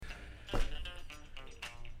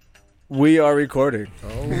We are recording.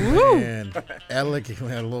 Oh, man. A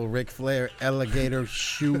little Ric Flair alligator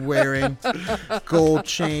shoe wearing, gold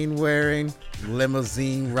chain wearing,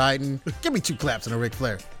 limousine riding. Give me 2 claps and a Ric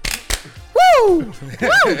Flair. Woo!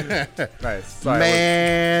 Nice. Sorry,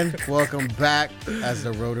 Man, welcome back as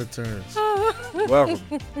the rotor turns. welcome.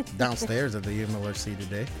 Downstairs at the MLRC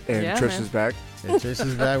today. And Yeah, Trish man. is back. And Trish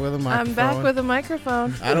is back with a microphone. I'm back with a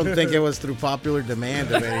microphone. I don't think it was through popular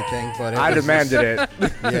demand of anything, but I was demanded it.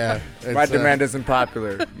 Yeah. My it's, demand isn't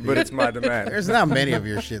popular, but it's my demand. There's not many of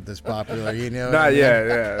your shit that's popular, you know? Not yet,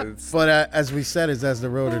 yeah. It's, But as we said, is as the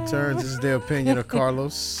rotor turns, this is the opinion of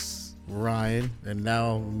Carlos, Ryan, and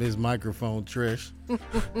now Ms. Microphone Trish.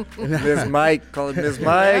 Ms. Mike, call it Ms.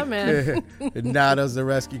 Mike. Yeah, man. Not as the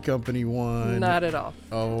rescue company one, Not at all.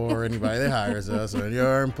 or anybody that hires us, or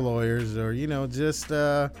your employers, or just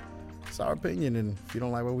it's our opinion. And if you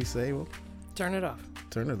don't like what we say, well, Turn it off.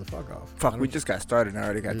 turn it the fuck off. Fuck, we just got started and I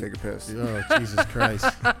already got to take a piss. Oh, Jesus Christ!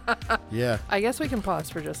 Yeah. I guess we can pause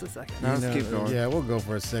for just a second. No, let's keep going. Yeah, we'll go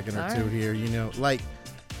for a second or All two right. here. Like,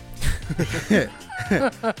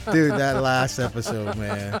 dude, that last episode,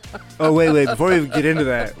 man. Oh, wait. Before we even get into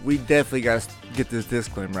that, we definitely got to get this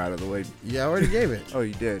disclaimer out of the way. Yeah, I already gave it. Oh,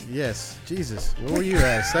 you did? Yes. Jesus, where were you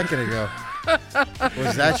at a second ago?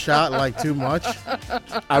 Was that shot like too much?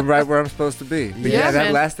 I'm right where I'm supposed to be. But Yeah, that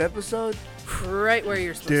man. last episode? Right where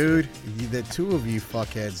you're supposed Dude, the two of you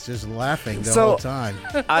fuckheads just laughing the So- whole time.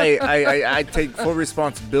 I take full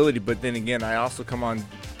responsibility, but then again, I also come on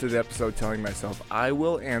to the episode telling myself I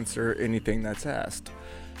will answer anything that's asked. to.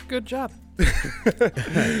 Good job.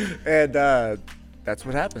 And that's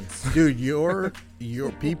what happens. Dude, your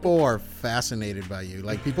people are fascinated by you.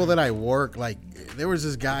 Like, people that I work, like, there was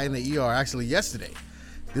this guy in the ER actually yesterday.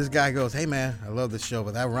 This guy goes, "Hey man, I love this show,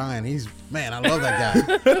 but that Ryan, I love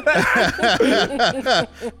that guy."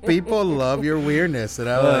 People love your weirdness, and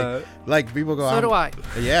I like people go. So do I.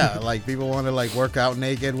 Yeah, like people want to like work out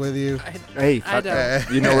naked with you. Hey, I fuck, don't.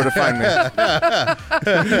 you know where to find me.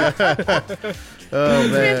 Oh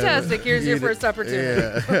man, Fantastic. Here's your first opportunity.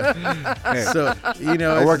 Yeah. Hey, So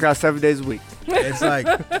I work out 7 days a week. it's like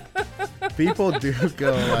people do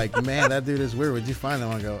go like, "Man, that dude is weird. Where'd you find him?"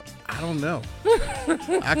 I go, "I don't know.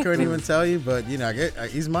 I couldn't even tell you, but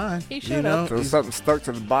he's mine." He you showed know? up. So something stuck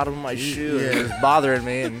to the bottom of my shoe and Yeah. it's bothering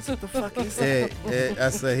me. And what the fuck is that? I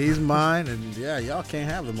said he's mine, and yeah, y'all can't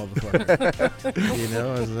have the motherfucker.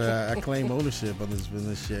 I claim ownership on this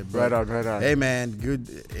shit. But, Right on. Hey man, good.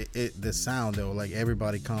 The sound though, like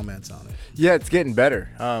everybody comments on it. Yeah, it's getting better.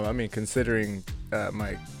 I mean, considering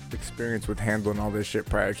my experience with handling all this shit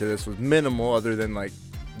prior to this was minimal, other than like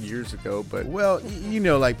years ago. But Well,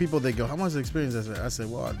 like people they go, "How much experience?" I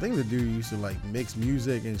said, "Well, I think the dude used to like mix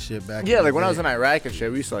music and shit back." yeah, in like the when I day." was in Iraq and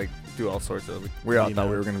shit, we used to like do all sorts of. We all You thought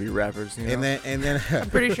know. we were gonna be rappers. You know? And then I'm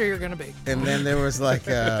pretty sure you're going to be. And then there was like,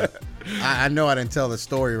 I know I didn't tell the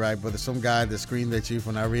story right, but there's some guy that screamed at you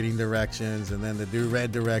for not reading directions, and then the dude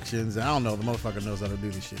read directions. And I don't know, the motherfucker knows how to do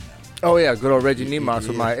this shit now. Oh yeah, good old Reggie Nemox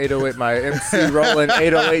with my 808, my MC Roland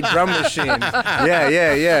 808 drum machine.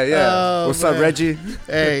 Yeah. Oh, What's up, man. Reggie?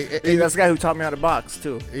 Hey, Hey, that's the guy who taught me how to box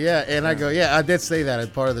too. yeah, and I go, yeah, I did say that as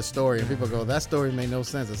part of the story, and people go, that story made no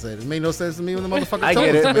sense. I said, it made no sense to me when the motherfucker I told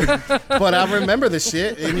get it to me. But I remember the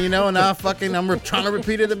shit, and now I'm trying to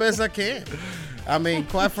repeat it the best I can. I mean,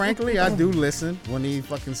 quite frankly, I do listen when he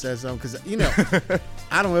fucking says something, because,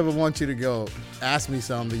 I don't ever want you to go ask me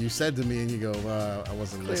something that you said to me, and you go, I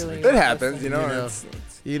wasn't Clearly. listening. It happens, you know.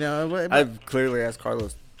 You know. It's- But- I've clearly asked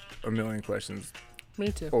Carlos a million questions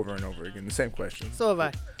Me too. over and over again, the same questions. So have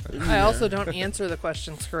I. I also don't answer the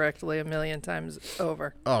questions correctly a million times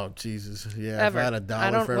over. Oh Jesus! Yeah, Ever. if I had a I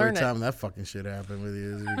dollar don't for every learn it. time that fucking shit happened with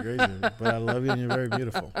you, it'd be crazy. But I love you, and you're very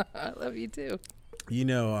beautiful. I love you too.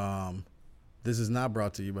 This is not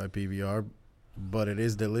brought to you by PBR, but it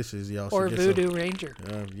is delicious. Y'all Or should get Voodoo Ranger.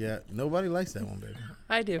 some. Yeah, nobody likes that one, baby.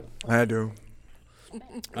 I do. I do. I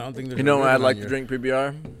don't think there's You know a when I'd ribbon like on to your- drink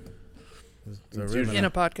PBR? there's a It's ribbon usually- In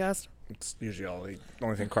on- a podcast. It's usually the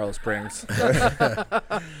only thing Carlos brings. yeah,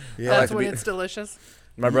 That's to when be- it's delicious.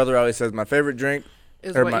 My brother always says my favorite drink.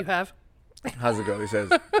 Is Or what my- you have. How's it go? He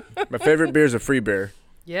says my favorite beer is a free beer.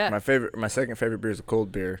 Yeah. My second favorite beer is a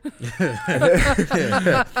cold beer. and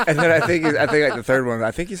then I think like the third one.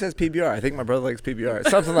 I think he says PBR. I think my brother likes PBR.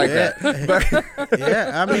 Something like Yeah. that. But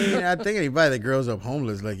yeah. I mean, I think anybody that grows up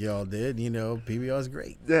homeless like y'all did, PBR is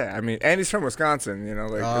great. yeah, I mean, and he's from Wisconsin. You know,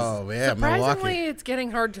 like Oh yeah, Surprisingly, Milwaukee. it's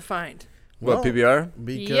getting hard to find. What, PBR?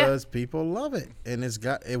 Because people love it, and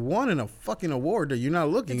it won a fucking award that you're not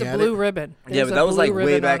looking It's at. a blue ribbon. Yeah, There's but a that was blue like way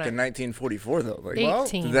ribbon back on in it. 1944, though. Like,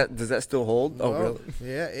 18. does that still hold? Oh, Well,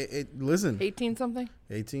 really? Yeah, listen, 18 something?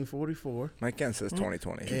 1844, My Ken says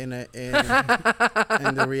 2020. and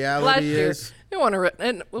the reality Last year. is, You won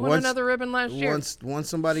and we won Once- another ribbon last year. once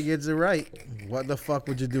somebody gets it right, what the fuck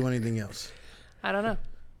would you do anything else? I don't know.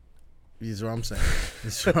 Is what I'm saying.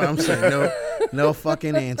 That's what I'm saying. No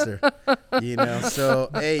fucking answer. You know.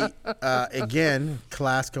 So hey, again,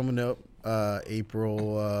 class coming up, April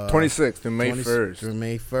 26th through May 20 1st. Through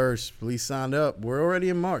May 1st. Please sign up. We're already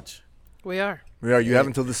in March. We are. We are. You have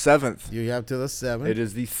until the 7th. You have till the 7th. It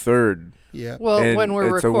is the 3rd. Yeah. Well, and when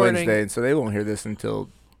we're it's a recording Wednesday, and so they won't hear this until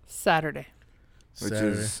Saturday. which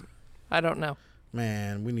Saturday. is. I don't know.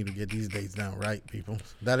 Man, we need to get these dates down right, people.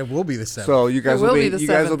 That it will be the 7th. So you guys It will will be be the you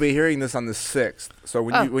guys will 7th. be hearing this on the 6th. So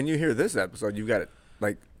Oh. when you hear this episode, you've got it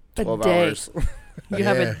like A 12 day. hours. You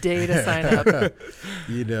have Yeah. a day to sign up.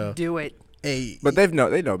 you know. Do it. Hey. But they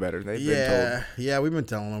know better. They've been told. Yeah, we've been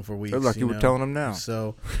telling them for weeks. They're lucky you we're know. telling them now.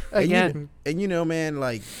 So Again. and you know, man,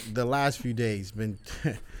 like the last few days been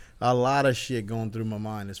a lot of shit going through my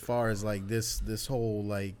mind as far as like this whole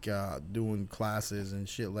like doing classes and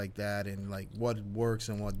shit like that, and like what works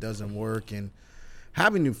and what doesn't work, and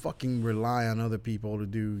having to fucking rely on other people to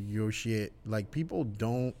do your shit. Like people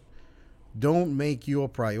don't make you a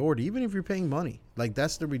priority, even if you're paying money. Like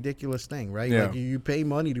that's the ridiculous thing, right? Yeah. Like you pay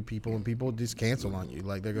money to people and people just cancel on you.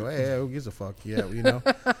 Like they go, hey, who gives a fuck? Yeah, you know.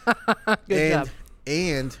 Good job.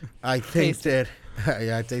 And I think Tasty. that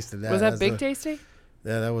I tasted that. Was that That's big a- tasty?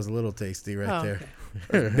 Yeah, that was a little tasty right Oh, there.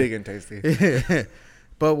 okay. Big and tasty.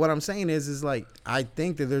 But what I'm saying is like I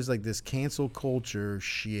think that there's like this cancel culture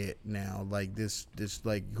shit now, like this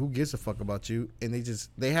like who gives a fuck about you, and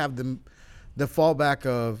they have the fallback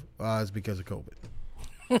of it's because of COVID.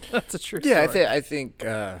 That's a true Yeah, story. I think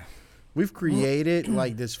We've created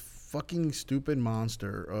like this fucking stupid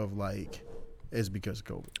monster of like it's because of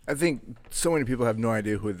COVID. I think so many people have no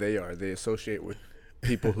idea who they are. They associate with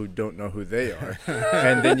people who don't know who they are,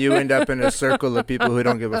 and then you end up in a circle of people who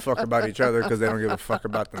don't give a fuck about each other because they don't give a fuck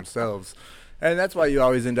about themselves. And that's why you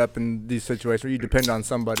always end up in these situations where you depend on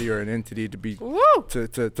somebody or an entity to be Woo!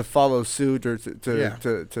 to follow suit or Yeah.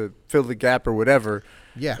 to fill the gap or whatever.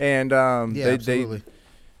 Yeah. And Yeah, absolutely.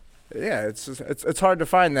 it's hard to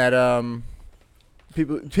find that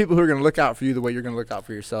people who are going to look out for you the way you're going to look out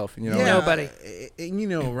for yourself. You know, Yeah. Nobody. And you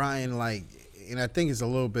know, Ryan, like, and I think it's a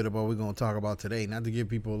little bit of what we're going to talk about today. Not to give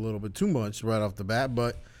people a little bit too much right off the bat,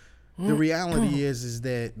 but the reality is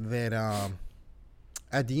that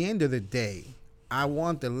at the end of the day, I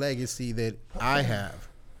want the legacy that I have,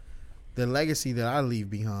 the legacy that I leave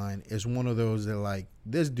behind is one of those that like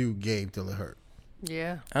this dude gave till it hurt.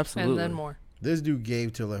 Yeah. Absolutely. And then more. This dude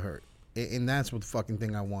gave till it hurt, and that's what the fucking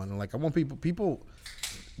thing I want. Like I want people,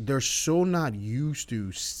 they're so not used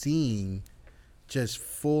to seeing just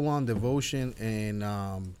full on devotion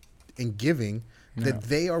and giving that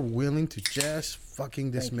they are willing to just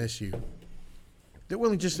fucking dismiss you. They're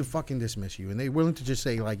willing just to fucking dismiss you, and they're willing to just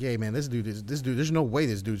say like, "Hey, man, this dude. There's no way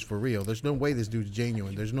this dude's for real. There's no way this dude's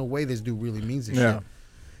genuine. There's no way this dude really means this shit."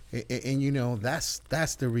 And you know that's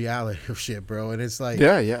the reality of shit, bro. And it's like,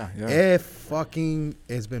 Yeah. it fucking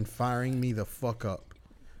has been firing me the fuck up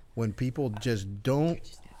when people just don't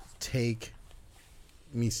take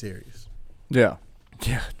me serious. Yeah.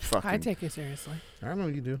 Fucking. I take you seriously. I know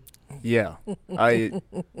you do. Yeah.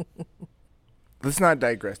 Let's not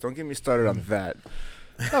digress. Don't get me started on that.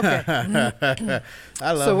 Okay.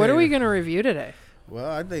 I love So what are we hearing- going to review today? Well,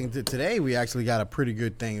 I think today we actually got a pretty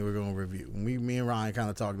good thing we're going to review. Me and Ryan kind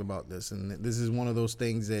of talked about this, and this is one of those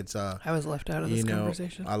things that's I was left out of this you know,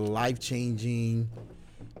 conversation. a life-changing.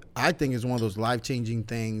 I think it's one of those life-changing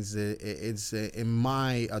things. It's in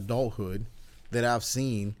my adulthood that I've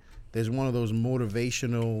seen. There's one of those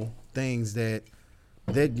motivational things that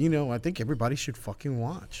you know I think everybody should fucking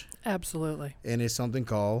watch, Absolutely. and it's something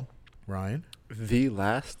called Ryan. The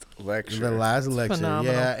last lecture. The last lecture,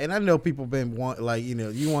 phenomenal. yeah, and I know people been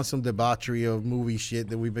you want some debauchery of movie shit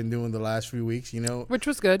that we've been doing the last few weeks, you know. Which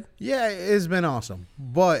was good. Yeah, it's been awesome,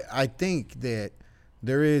 but I think that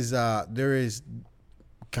there is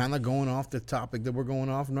kind of going off the topic that we're going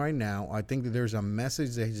off right now. I think that there's a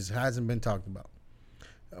message that just hasn't been talked about.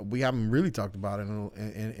 We haven't really talked about it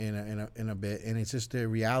in a bit, and it's just the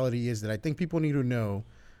reality is that I think people need to know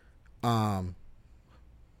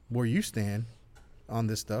where you stand on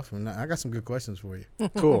this stuff. And I got some good questions for you.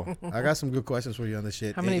 Cool. I got some good questions for you on this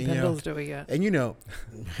shit. How many And, you know, Pendles do we get? and you know,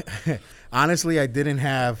 honestly, I didn't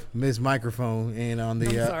have Ms. Microphone in on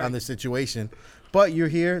I'm sorry. the situation, but you're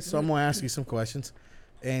here, so I'm gonna ask you some questions.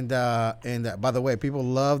 And by the way, people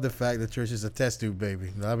love the fact that Trish is a test tube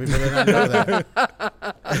baby. A lot of people did not know that.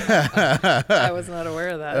 I was not aware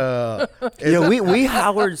of that. Yeah, we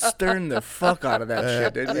Howard Stern the fuck out of that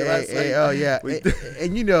shit, didn't we? last night? Oh yeah,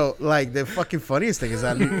 and you know, like the fucking funniest thing is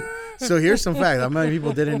so here's some facts. How many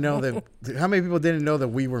people didn't know that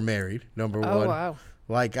we were married? Number one. Oh wow.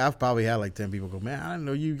 Like I've probably had like 10 people go, man, I didn't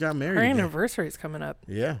know you got married. Our again." anniversary's coming up.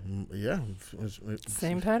 Yeah.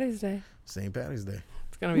 St. Patty's Day. St. Patty's Day.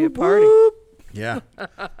 It's gonna be a party. Yeah.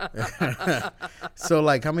 So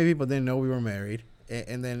like, how many people didn't know we were married?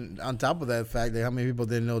 And then on top of that fact, that how many people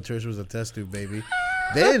didn't know Trish was a test tube baby?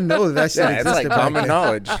 They didn't know that shit Yeah, it's existed. like common back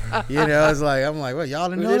knowledge. then. You know, it's like I'm like, what? Y'all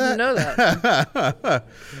didn't We know didn't that? know that.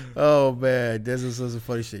 Oh man, this is some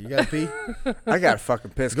funny shit. You got to pee? I got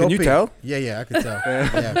fucking pissed. Go Can you pee. tell? Yeah, I can tell.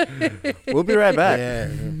 Yeah. We'll be right back. Yeah.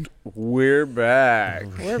 We're back.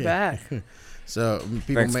 We're back. So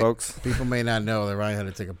Thanks, folks. people may not know that Ryan had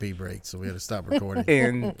to take a pee break, so we had to stop recording.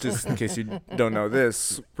 And just in case you don't know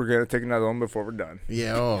this, we're gonna take another one before we're done.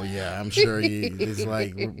 Yeah, oh yeah, I'm sure it's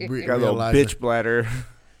like Got a little bitch bladder.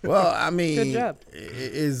 Well, I mean, Good job.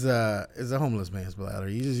 Is a homeless man's bladder.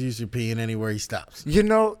 You just use your peeing anywhere he stops. You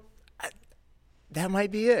know, that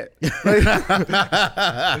might be it. Like,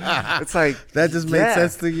 it's like That just made yeah.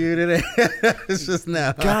 sense to you today. It's just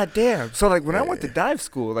now. God damn. So like when I went to dive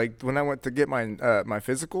school, like when I went to get my my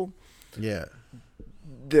physical, Yeah.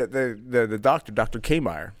 the doctor, Dr.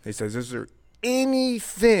 Kmeyer, he says, "Is there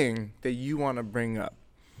anything that you want to bring up?"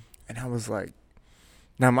 And I was like,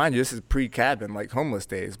 now mind you, this is pre-cabin, like homeless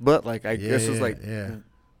days, but like this was like,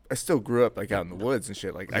 I still grew up like out in the woods and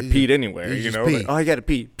shit. Like I peed anywhere, you you just know. pee. Like, oh, I got to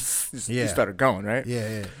pee. Psst, just, Yeah. You started going, right?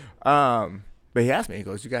 Yeah. But he asked me, he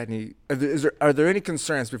goes, "You got any? Are there any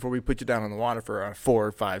concerns before we put you down on the water for a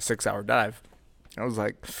 4, 5, 6 hour dive?" I was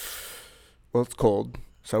like, "Well, it's cold,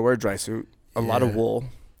 so I wear a dry suit, a lot of wool,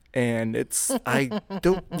 and I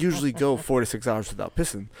don't usually go 4 to 6 hours without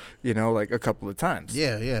pissing, you know, like a couple of times."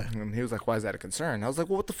 Yeah. And he was like, "Why is that a concern?" I was like,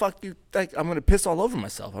 "Well, what the fuck do you think? I'm gonna piss all over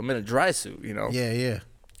myself. I'm in a dry suit, you know." Yeah.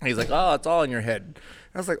 And he's like, "Oh, it's all in your head."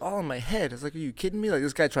 I was like, "All in my head?" I was like, "Are you kidding me?" Like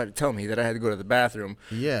this guy tried to tell me that I had to go to the bathroom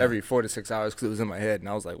every 4 to 6 hours because it was in my head, and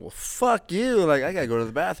I was like, "Well, fuck you! Like I gotta go to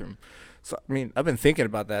the bathroom." So I mean, I've been thinking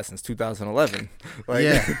about that since 2011. Like,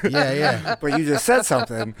 Yeah. But you just said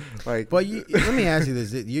something like, But let me ask you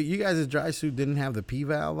this: you guys' dry suit didn't have the pee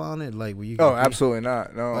valve on it, like were you? "Oh, absolutely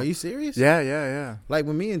not. No." Are you serious? Yeah. Like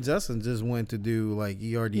when me and Justin just went to do like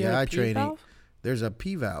ERDI You have a pee training, valve? there's a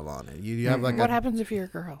pee valve on it. You have like What happens if you're a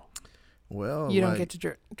girl? well, You don't like, get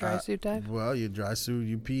to dry suit dive? Well, your dry suit,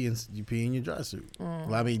 you pee in your dry suit.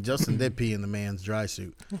 Well, I mean, Justin did pee in the man's dry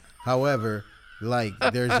suit. However, like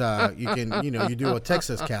there's you can you do a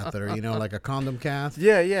Texas catheter, like a condom cath.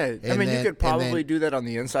 Yeah. I And mean, you then- could probably and then- do that on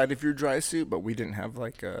the inside of your dry suit, but we didn't have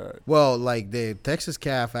like a. Well, like the Texas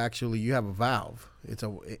calf, actually, you have a valve.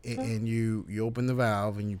 And you open the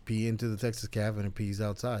valve and you pee into the Texas calf and it pees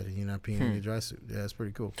outside and you're not peeing in your dry suit. Yeah, it's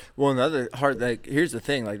pretty cool. Well, another hard, like, here's the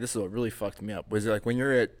thing, like, this is what really fucked me up, was like when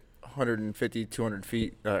you're at 150, 200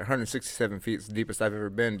 feet, 167 feet, it's the deepest I've ever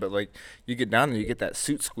been, but like you get down there, you get that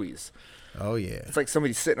suit squeeze. Oh yeah. It's like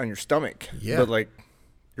somebody sitting on your stomach, Yeah. but like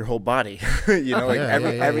your whole body, like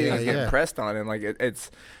everything's getting yeah. pressed on, and like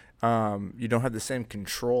it's, you don't have the same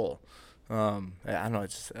control. I don't know.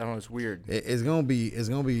 It's weird. It's gonna be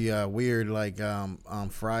weird. Like on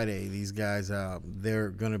Friday, these guys they're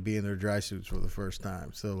gonna be in their dry suits for the first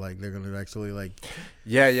time. So like they're gonna actually like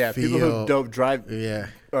Yeah. People who feel- don't drive yeah.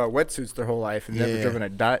 Wetsuits their whole life and never Yeah. driven a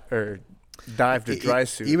dive to dry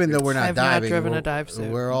suit. Even though we're not I've not diving, driven a we're- dive suit.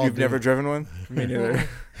 We're all You've never driven one? Me neither.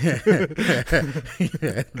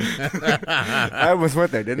 I almost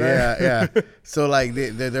went there, didn't I? yeah. So like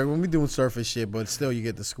they're gonna be doing surface shit, but still you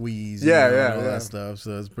get the squeeze. Yeah, and all yeah. that stuff.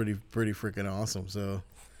 So it's pretty freaking awesome. So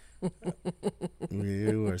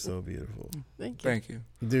you are so beautiful. Thank you.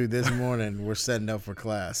 Dude, this morning we're setting up for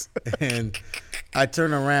class, and I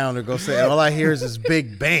turn around to go say, and all I hear is this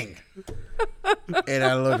big bang, and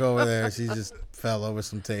I look over there, and she just fell over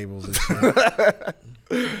some tables and shit.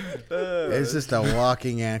 It's just a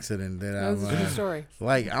walking accident that That's a I'm true story.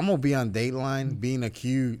 like, I'm gonna be on Dateline, being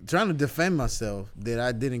accused, trying to defend myself that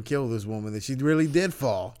I didn't kill this woman, that she really did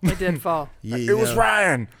fall. I did fall. You It was know?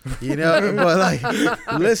 Ryan. But like,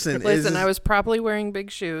 listen, Listen, I was probably wearing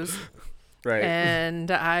big shoes, Right.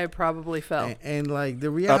 and I probably fell. and like the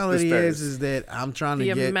reality stairs. is that I'm trying The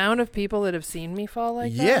to get. amount of people that have seen me fall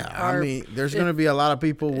like that. Yeah, I mean, there's going to be a lot of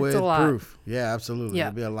people with a lot. proof. Yeah, absolutely. Yeah.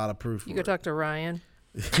 There'll be a lot of proof. You for could talk to Ryan,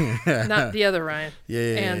 it. not the other Ryan, Yeah,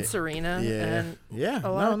 and Serena, yeah, and yeah. a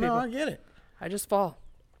lot of No, people. I get it. I just fall.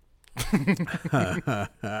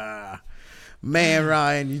 Man,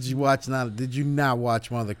 Ryan, did you not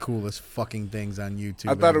watch one of the coolest fucking things on YouTube?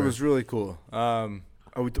 I thought it ever? was really cool.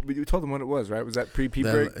 We told them what it was, right? Was that pre-P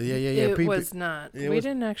break? Yeah. It was not. We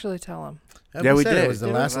didn't actually tell him. Yeah, we said did. It was the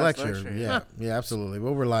It last was lecture. lecture. Yeah, yeah, absolutely.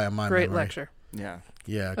 We'll rely on my Great memory. lecture. Yeah.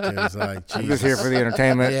 Yeah, because like, I'm just here Jesus. for the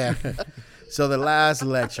entertainment. Yeah. So the last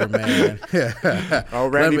lecture, man. Oh,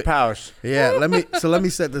 Randy Let me- Pausch. Yeah, let me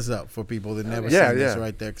set this up for people that never Yeah, seen this yeah.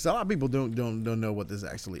 right there, because a lot of people don't know what this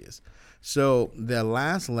actually is. So the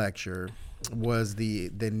last lecture was the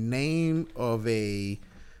name of a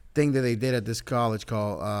thing that they did at this college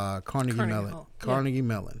called Carnegie Mellon. Hall. Carnegie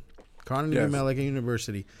Mellon. Carnegie Yes. Mellon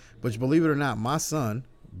University. Which, believe it or not, my son,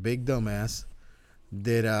 big dumbass,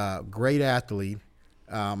 did great athlete.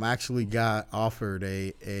 Actually got offered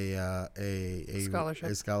a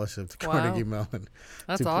scholarship to Wow. Carnegie Mellon.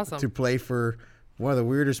 That's to, awesome. To play for one of the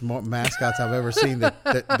weirdest mascots I've ever seen. That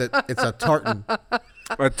it's a tartan.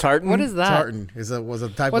 A tartan? What is that? Tartan was a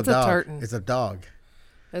type What's of a dog. tartan? It's a dog.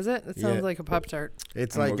 Is it? It sounds Yeah. like a Pop Tart.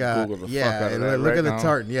 It's I'm like gonna Google the fuck yeah. out of that Look right at the now.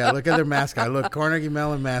 tartan. Yeah, look at their mascot. Look, Carnegie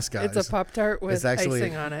Mellon mascot. It's a Pop Tart with it's actually-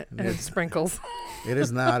 icing on it and sprinkles. It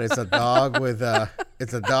is not. It's a dog with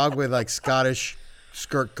like Scottish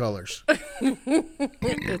skirt colors.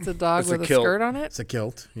 It's a dog It's a with a kilt. skirt on it. It's a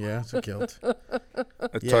kilt. Yeah, it's a kilt. A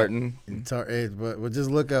Yeah. tartan. But just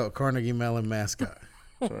look at Carnegie Mellon mascot.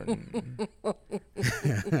 Tartan.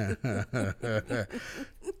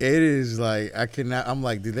 It is like I cannot. I'm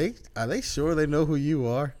like, are they sure they know who you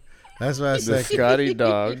are? That's why I The said Scotty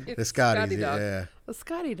dog. the Scotties. Scotty dog. Yeah. A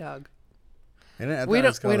Scotty dog. And I We thought it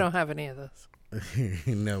was don't. We called- don't have any of this.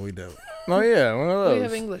 No, we don't. Oh yeah, one of those. We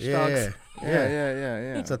have English Yeah, dogs.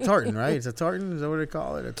 Yeah. It's a tartan, right? It's a tartan. Is that what they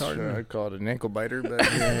call it? A tartan. Sure, I'd call it an ankle biter, but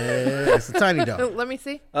Yeah, it's a tiny dog. Let me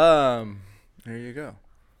see. there you go.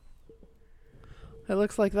 It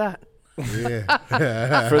looks like that. Yeah,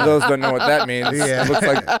 For those that don't know what that means, Yeah.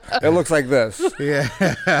 it looks like this.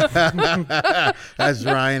 yeah. As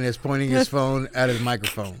Ryan is pointing his phone at his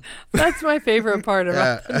microphone. That's my favorite part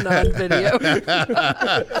about non-video.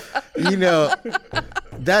 You know,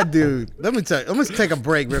 that dude. Let me tell you. I'm gonna take a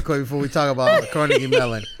break real quick before we talk about Carnegie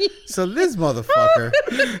Mellon. So this motherfucker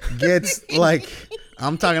gets like.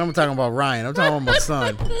 I'm talking about Ryan. I'm talking about my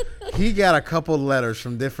son. He got a couple letters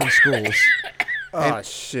from different schools. Oh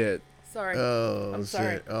shit. Sorry. Oh, I'm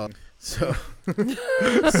sorry. shit. Oh. So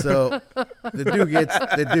the dude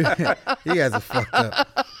you guys are fucked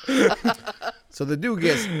up. So the dude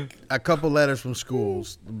gets a couple letters from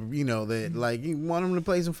schools, you know, that like you want him to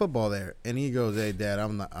play some football there, and he goes, "Hey, Dad,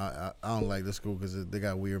 I don't like the school because they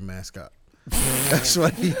got a weird mascot." That's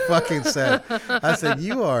what he fucking said. I said,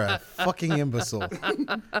 "You are a fucking imbecile."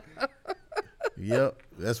 Yep,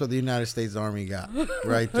 that's what the United States Army got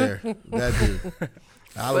right there. That dude.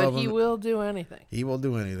 I But love he him. will do anything. He will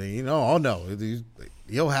do anything. You know, oh no,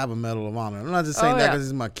 he'll have a Medal of Honor. I'm not just saying Oh, that yeah. because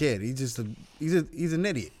he's my kid. He's an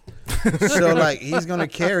idiot. So like he's gonna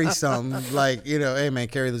carry something like, you know, hey man,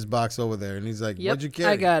 carry this box over there, and he's like, Yep, what'd you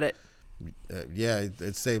carry? I got it. Yeah,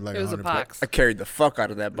 it saved like It was a 100 box. I carried the fuck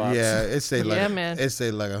out of that box. Yeah, it saved like Yeah, man. it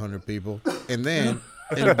saved like 100 people, and then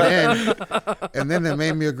they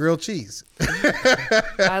made me a grilled cheese.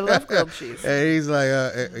 I love grilled cheese. And he's like,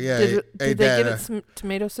 yeah, Did hey, they get Dad, it some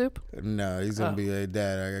tomato soup? no, he's gonna Oh. be, hey,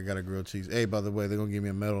 Dad, I got a grilled cheese. Hey, by the way, they're gonna give me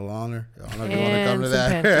a Medal of Honor. I don't know if you And want to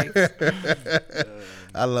some come to pancakes. that.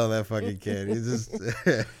 I love that fucking kid. He's just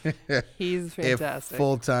He's fantastic.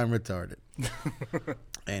 full time retarded,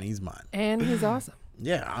 and he's mine. And he's awesome.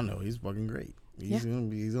 Yeah, I know he's fucking great. He's Yeah.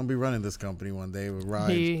 he's gonna be running this company one day with Ryan.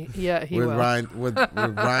 He with will. Ryan with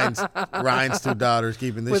Ryan's two daughters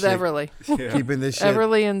keeping this With shit, Everly. keeping this shit.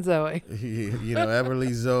 Everly and Zoe. You know,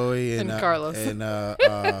 Everly, Zoe, and And Carlos. and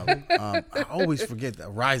I always forget that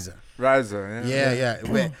Riza. Riza. Yeah.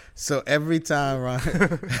 Wait, so every time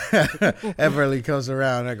Everly comes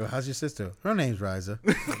around, I go, "How's your sister?" Her name's Riza.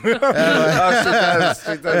 Oh,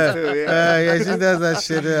 she does too. Yeah. Yeah, she does that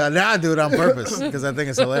shit. Now I do it on purpose because I think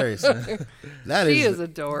it's hilarious. That She is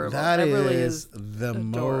adorable. That Everly is is the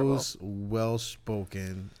adorable. most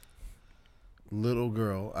well-spoken little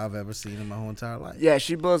girl I've ever seen in my whole entire life. Yeah,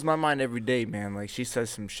 she blows my mind every day, man. Like she says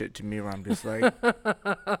some shit to me where I'm just like,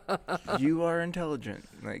 "You are intelligent."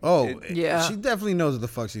 Like, Oh, Yeah. she definitely knows what the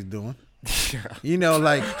fuck she's doing. You know,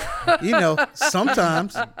 like,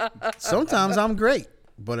 sometimes I'm great.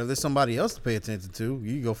 But if there's somebody else to pay attention to,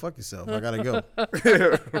 you go fuck yourself. I gotta go.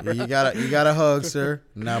 you gotta hug, sir.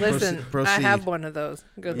 Now Listen, proceed. I have one of those.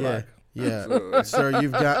 Good Yeah, luck. yeah, sir.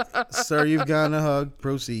 You've gotten a hug.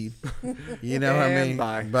 Proceed. You know what I And mean?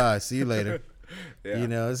 bye. Bye. See you later. Yeah. You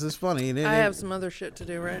know, this is funny. And then I have some other shit to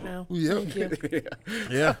do right now. Yeah, Thank you.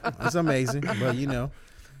 yeah, it's amazing. But you know,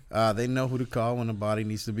 They know who to call when a body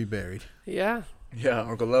needs to be buried. Yeah. Yeah,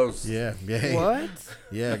 Uncle Lowe's. Yeah. Hey. What?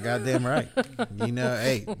 Yeah, goddamn right. You know,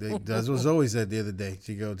 hey, that's what Zoe said the other day.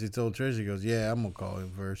 She told Trish, she goes, yeah, I'm going to call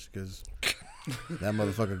him first because that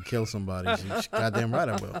motherfucker could kill somebody. She goddamn right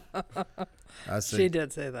I will. I said, She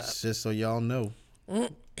did say that. just so y'all know,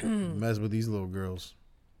 mess with these little girls.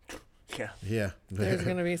 Yeah. Yeah. There's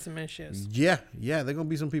going to be some issues. Yeah, they're going to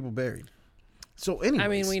be some people buried. So anyways. I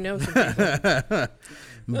mean, we know some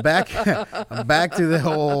people. back to the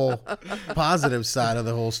whole positive side of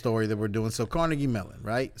the whole story that we're doing. So Carnegie Mellon,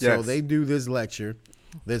 right? So Yes. they do this lecture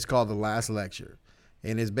that's called the last lecture.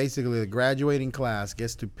 And it's basically the graduating class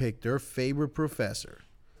gets to pick their favorite professor.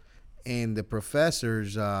 And the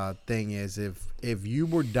professor's thing is if you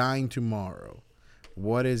were dying tomorrow,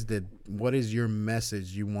 what is your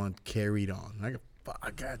message you want carried on?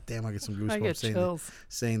 God damn, I get some I get goosebumps chills.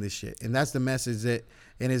 saying this shit. And that's the message that,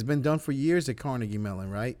 and it's been done for years at Carnegie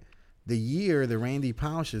Mellon, right? The year that Randy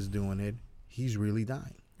Pausch is doing it, he's really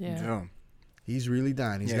dying. Yeah. He's really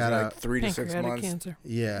dying. He's Yeah, got like 3 to 6 Pancreatic months. cancer.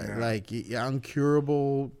 like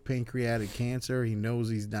uncurable pancreatic cancer. He knows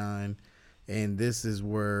he's dying. And this is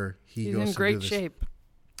where He's goes in to do great this. shape.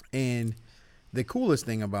 And the coolest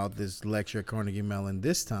thing about this lecture at Carnegie Mellon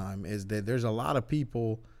this time is that there's a lot of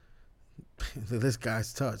people that this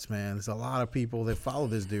guy's touched, man. There's a lot of people that follow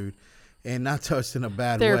this dude and not touched in a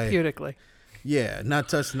bad way. Therapeutically. Yeah, not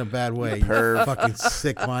touched in a bad way. You fucking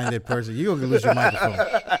sick-minded person. You're going to lose your microphone.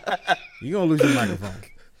 You're going to lose your microphone.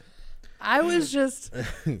 I was just.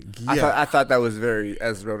 Yeah. I thought that was very,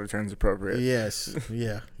 as road returns, appropriate. Yes.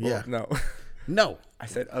 Yeah. Yeah. Well, no. No. I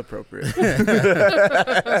said appropriate.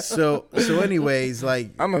 So anyways, like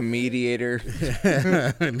I'm a mediator.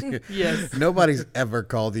 Yes. nobody's ever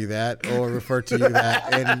called you that or referred to you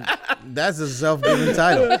that, and that's a self-given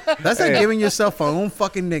title. That's like giving yourself a own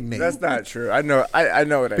fucking nickname. That's not true. I know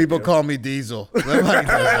what People I do. call me Diesel. Nobody does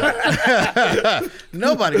that.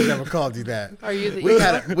 Nobody's ever called you that. Are you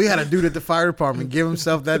the We had a dude at the fire department give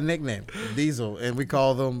himself that nickname, Diesel, and we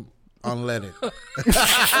call them unleaded.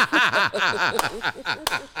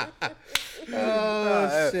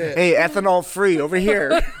 Oh shit! Hey, ethanol free over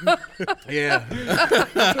here. Yeah.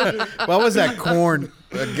 What was that corn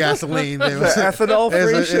gasoline? Ethanol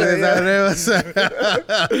free shit.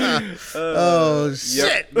 Oh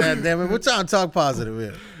shit! God damn it! We're trying to talk positive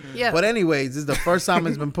here. Yeah. But anyways, this is the first time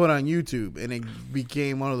it's been put on YouTube, and it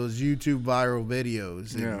became one of those YouTube viral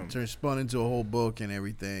videos. It spun into a whole book and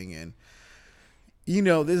everything. And you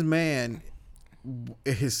know, this man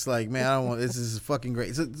is like, man, I don't want this. Is fucking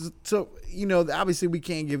great. So you know, obviously we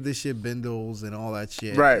can't give this shit bindles and all that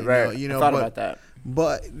shit. Right. You know, I thought about that.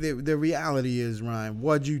 But the reality is, Ryan,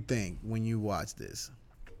 what'd you think when you watched this?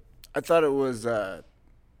 I thought it was. I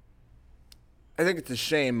think it's a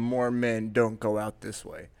shame more men don't go out this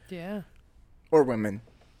way, Yeah. or women.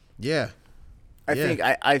 Yeah. I Yeah. think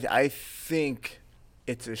I think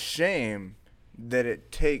it's a shame that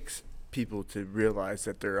it takes people to realize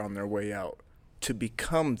that they're on their way out to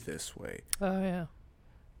become this way. Oh yeah.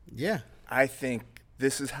 Yeah. I think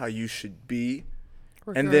this is how you should be.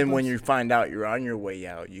 And then when you find out you're on your way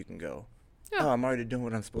out, you can go, Yeah. oh, I'm already doing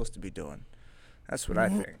what I'm supposed to be doing. That's what I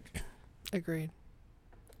think. Agreed.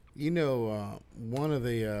 You know, one of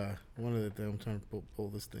the things I'm trying to pull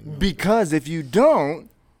this thing up. Because if you don't,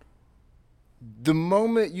 the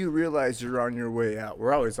moment you realize you're on your way out,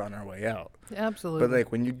 we're always on our way out. Absolutely. But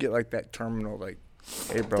like when you get like that terminal, like,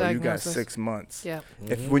 hey bro, you got Diagnosis. 6 months. Yeah.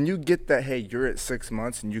 If when you get that, hey, you're at 6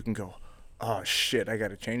 months and you can go, oh shit, I got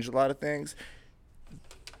to change a lot of things.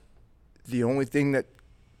 The only thing that,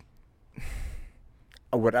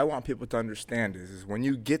 what I want people to understand is when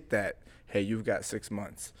you get that, hey, you've got 6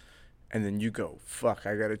 months, and then you go, fuck,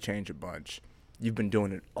 I got to change a bunch. You've been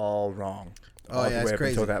doing it all wrong. Oh, all yeah, the way it's up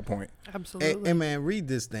until crazy. that point. Absolutely. Hey, man, read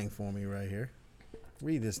this thing for me right here.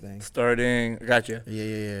 Read this thing. Starting, gotcha.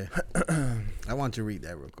 Yeah. I want you to read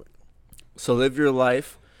that real quick. So live your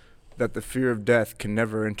life that the fear of death can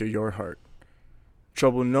never enter your heart.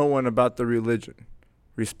 Trouble no one about the religion.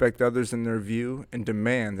 Respect others in their view and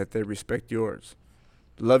demand that they respect yours.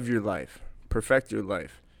 Love your life. Perfect your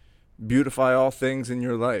life. Beautify all things in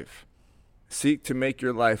your life. Seek to make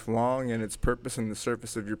your life long and its purpose in the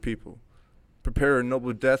service of your people. Prepare a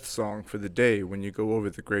noble death song for the day when you go over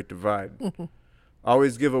the great divide.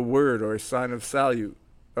 Always give a word or a sign of salute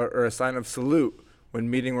or a sign of salute when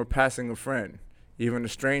meeting or passing a friend, even a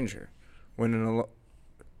stranger, when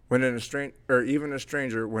in a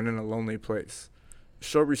stranger when in a lonely place.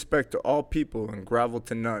 Show respect to all people and grovel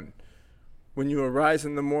to none. When you arise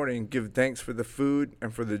in the morning, give thanks for the food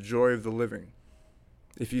and for the joy of the living.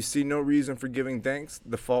 If you see no reason for giving thanks,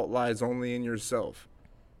 the fault lies only in yourself.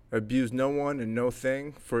 Abuse no one and no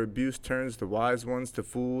thing, for abuse turns the wise ones to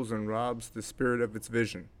fools and robs the spirit of its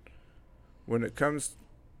vision. When it comes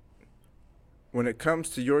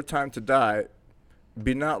to your time to die,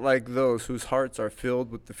 be not like those whose hearts are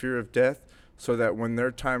filled with the fear of death, so that when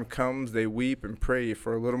their time comes, they weep and pray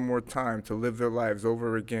for a little more time to live their lives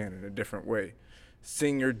over again in a different way.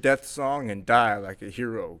 Sing your death song and die like a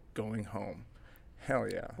hero going home. Hell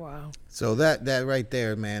yeah. Wow. So that right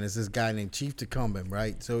there, man, is this guy named Chief Tecumseh,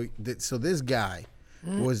 right? So this guy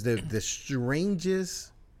was the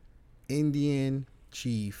strangest Indian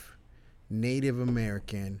chief, Native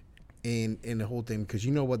American, in the whole thing. Because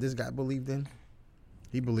you know what this guy believed in?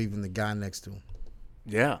 He believed in the guy next to him.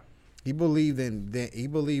 Yeah. He believed that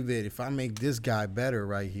if I make this guy better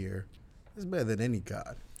right here, it's better than any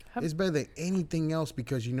god. It's better than anything else,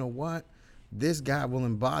 because you know what? This guy will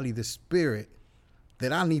embody the spirit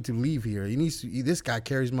that I need to leave here. This guy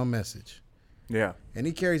carries my message. Yeah. And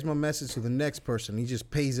he carries my message to the next person. He just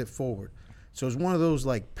pays it forward. So it's one of those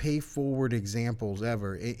like pay forward examples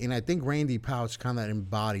ever. And I think Randy Pouch kind of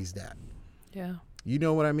embodies that. Yeah. You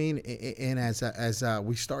know what I mean? And as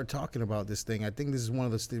we start talking about this thing, I think this is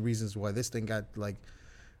one of the reasons why this thing got like,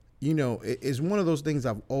 you know, it's one of those things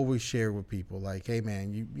I've always shared with people. Like, hey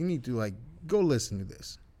man, you need to like go listen to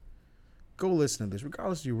this. Go listen to this,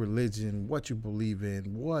 regardless of your religion, what you believe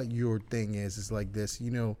in, what your thing is. It's like this,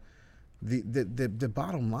 you know. The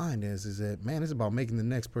bottom line is that, man, it's about making the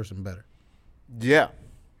next person better. Yeah.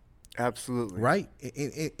 Absolutely. Right?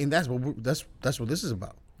 And that's what this is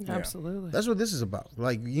about. Yeah. Absolutely. That's what this is about.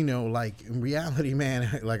 Like, you know, like in reality,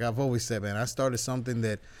 man, like I've always said, man, I started something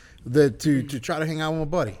that to try to hang out with my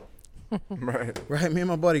buddy. Right. Right, me and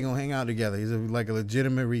my buddy gonna hang out together. It's like a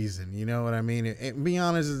legitimate reason, you know what I mean? And be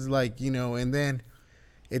honest, it's like, you know, and then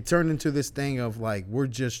it turned into this thing of like, we're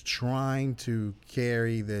just trying to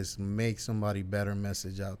carry this make somebody better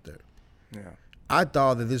message out there. Yeah. I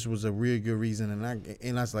thought that this was a really good reason,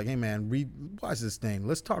 and I was like, hey man, watch this thing.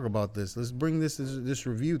 Let's talk about this. Let's bring this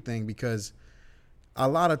review thing, because a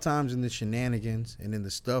lot of times in the shenanigans and in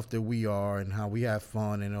the stuff that we are and how we have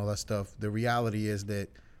fun and all that stuff, the reality is that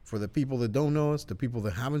for the people that don't know us, the people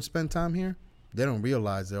that haven't spent time here, they don't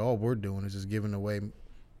realize that all we're doing is just giving away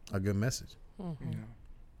a good message. Mm-hmm.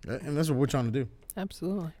 Yeah. And that's what we're trying to do.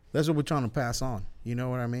 Absolutely. That's what we're trying to pass on. You know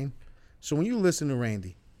what I mean? So when you listen to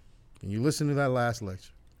Randy, and you listen to that last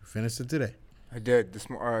lecture, you finished it today. I did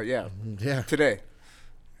yeah. Yeah. Today.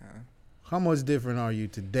 How much different are you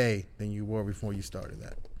today than you were before you started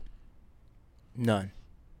that? None.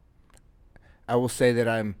 I will say that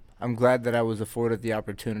I'm glad that I was afforded the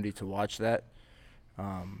opportunity to watch that,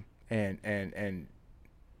 and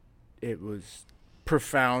it was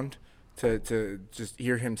profound to just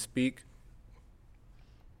hear him speak.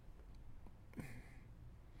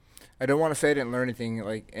 I don't want to say I didn't learn anything,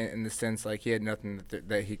 like in the sense like he had nothing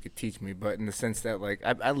that he could teach me, but in the sense that like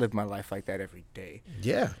I live my life like that every day.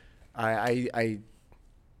 Yeah. I've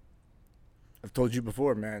told you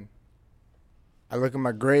before, man. I look at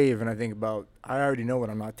my grave and I think about, I already know what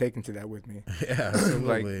I'm not taking to that with me. Yeah, absolutely.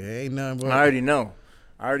 Like, ain't nothing but. I already know.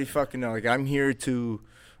 I already fucking know. Like,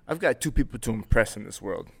 I've got 2 people to impress in this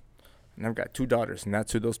world. And I've got 2 daughters, and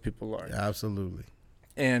that's who those people are. Absolutely.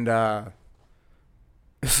 And as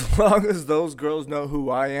long as those girls know who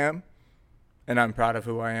I am, and I'm proud of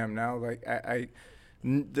who I am now, like,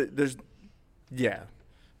 there's, yeah.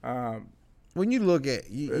 When you look at,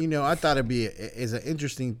 you know, I thought it'd be is an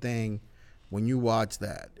interesting thing when you watch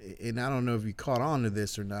that, and I don't know if you caught on to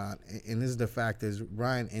this or not, and this is the fact is,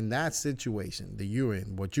 Ryan, in that situation that you're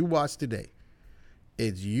in, what you watched today,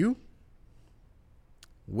 it's you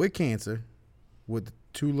with cancer, with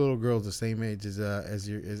 2 little girls the same age as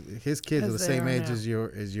his kids are the same age as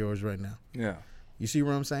yours right now. Yeah. You see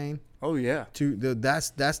what I'm saying? Oh, yeah.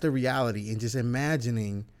 That's the reality, and just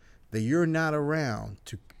imagining that you're not around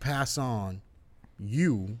to pass on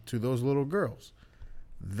you to those little girls.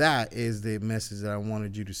 That is the message that I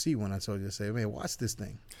wanted you to see when I told you to say, man, watch this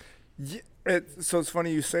thing. Yeah, so it's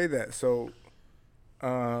funny you say that. So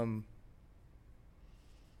I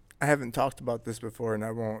haven't talked about this before, and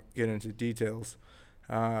I won't get into details.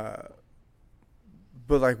 But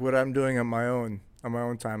like what I'm doing on my own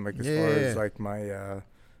time, like as far as like my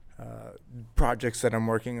projects that I'm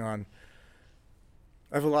working on,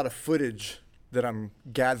 I have a lot of footage that I'm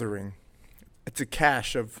gathering. It's a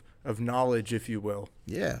cache of knowledge, if you will.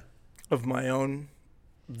 Yeah. Of my own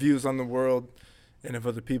views on the world and of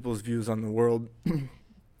other people's views on the world.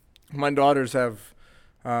 My daughters have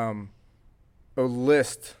a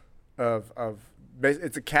list of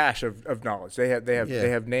it's a cache of knowledge. They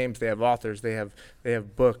have names, they have authors, they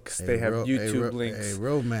have books, they have YouTube links, a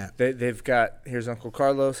roadmap. They've got, here's Uncle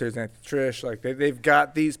Carlos, here's Auntie Trish. Like they've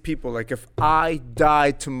got these people. Like if I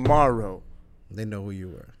die tomorrow, they know who you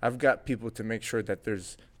were. I've got people to make sure that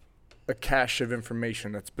there's a cache of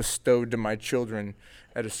information that's bestowed to my children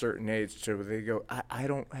at a certain age, so they go, I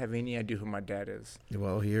don't have any idea who my dad is.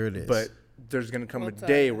 Well, here it is. But there's gonna come a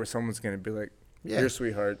day where someone's gonna be like, here,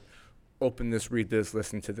 sweetheart, open this, read this,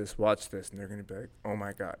 listen to this, watch this, and they're gonna be like, oh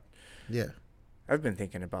my God. Yeah. I've been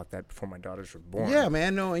thinking about that before my daughters were born. Yeah,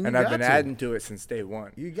 man. No, and I've been adding to it since day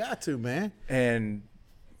one. You got to, man. And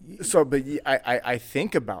so, but I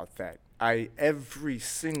think about that. Every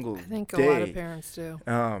single day. I think a lot of parents do.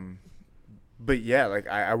 But yeah, like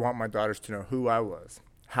I want my daughters to know who I was,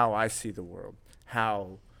 how I see the world,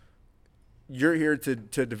 how you're here to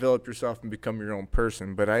develop yourself and become your own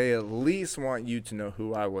person. But I at least want you to know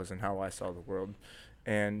who I was and how I saw the world,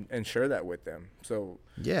 and share that with them. So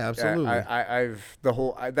yeah, absolutely.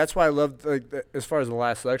 That's why I loved, like, as far as the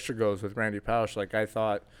last lecture goes with Randy Pausch. Like, I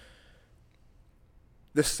thought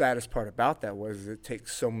the saddest part about that was it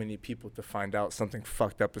takes so many people to find out something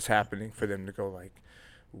fucked up is happening for them to go like,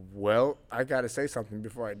 well, I got to say something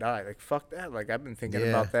before I die. Like, fuck that. Like, I've been thinking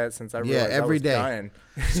about that since I realized every I was day. dying.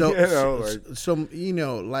 So, so you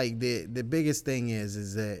know, like the biggest thing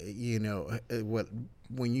is that, you know,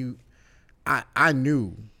 I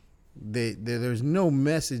knew that there's no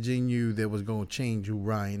message in you that was going to change who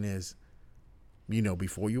Ryan is, you know,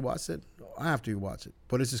 before you watch it or after you watch it.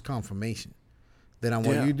 But it's just confirmation that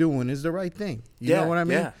what you're doing is the right thing. You know what I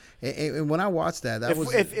mean? Yeah. And when I watched that,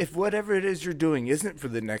 if whatever it is you're doing isn't for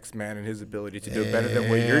the next man and his ability to do better than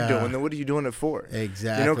what you're doing, then what are you doing it for?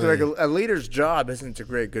 Exactly. You know, because like a leader's job isn't to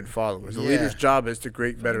create good followers. A leader's job is to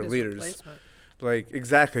create better leaders. Like,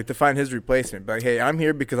 exactly, to find his replacement. Like, hey, I'm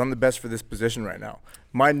here because I'm the best for this position right now.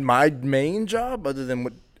 My main job, other than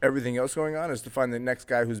what everything else going on, is to find the next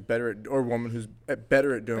guy who's better at, or woman who's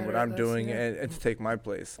better at doing what I'm doing, and to take my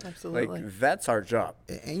place. Absolutely. Like, that's our job.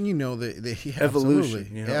 And you know, the evolution.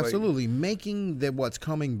 You know, absolutely. Making what's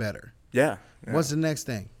coming better. Yeah. What's the next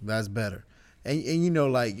thing? That's better. And you know,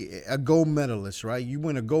 like a gold medalist, right? You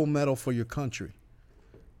win a gold medal for your country.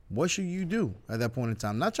 What should you do at that point in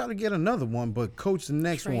time? Not try to get another one, but coach the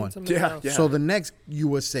next one. Yeah. So the next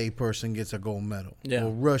USA person gets a gold medal. Yeah.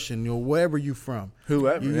 Or Russian, or wherever you're from.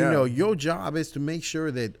 Whoever. You know, your job is to make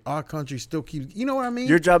sure that our country still keeps. You know what I mean?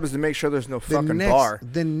 Your job is to make sure there's no fucking bar.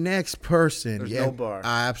 The next person. There's no bar.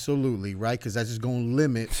 Absolutely, right? Because that's just going to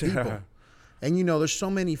limit people. And, you know, there's so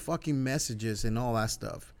many fucking messages and all that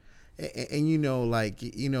stuff. And you know, like,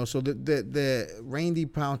 you know, so the Randy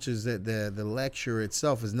Pausch's, the lecture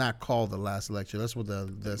itself is not called the last lecture. That's what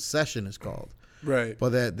the session is called. Right. But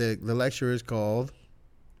the lecture is called,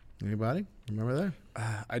 anybody remember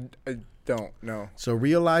that? I don't know. So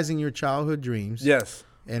realizing your childhood dreams. Yes.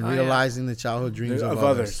 And realizing the childhood dreams of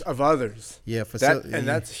others. Of others. Yeah. And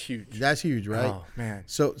that's huge. That's huge, right? Oh, man.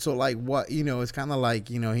 So like what, you know, it's kind of like,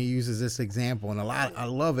 you know, he uses this example, and I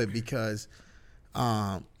love it because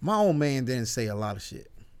my old man didn't say a lot of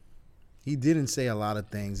shit. He didn't say a lot of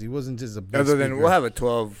things. He wasn't just a big other than speaker. We'll have a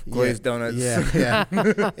 12 glazed donuts. Yeah.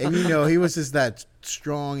 And you know, he was just that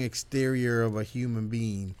strong exterior of a human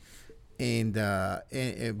being, and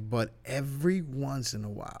but every once in a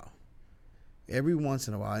while,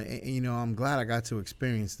 and, you know, I'm glad I got to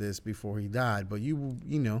experience this before he died. But you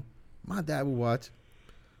know, my dad would watch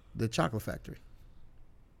The Chocolate Factory.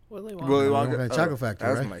 Willy Wonka. Chocolate Factory.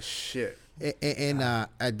 That was right? my shit. And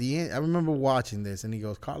at the end, I remember watching this, and he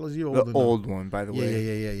goes, "Carlos, you're old enough." The old one, by the way.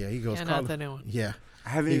 Yeah. He goes, Yeah, "Carlos." not the new one. Yeah. I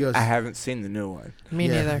haven't seen the new one. Me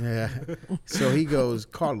neither. Yeah. So he goes,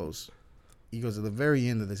 "Carlos," he goes, at the very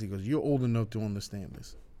end of this, he goes, "You're old enough to understand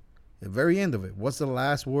this." At the very end of it, what's the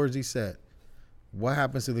last words he said? What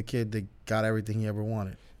happens to the kid that got everything he ever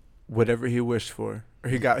wanted? Whatever he wished for, or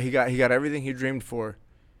he got everything he dreamed for.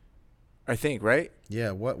 I think, right?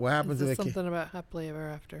 Yeah. What happened to the kid? Something about happily ever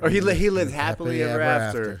after. Or he lived happily ever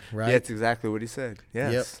after. Right? Yeah, that's exactly what he said.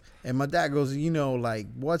 Yes. Yep. And my dad goes, you know, like,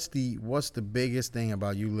 what's the biggest thing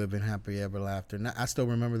about you living happily ever after? And I still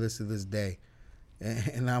remember this to this day.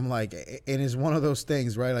 And I'm like, and it's one of those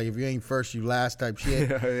things, right? Like, if you ain't first, you last type shit.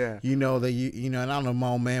 Yeah. You know that you know, and I don't know if my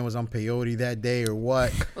old man was on peyote that day or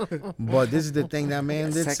what, but this is the thing that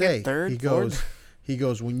man did say. Third, he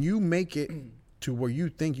goes, when you make it to where you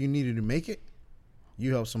think you needed to make it,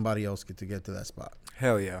 you help somebody else get to that spot.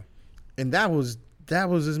 Hell yeah. And that was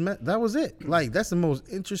it. Like, that's the most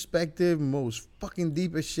introspective, most fucking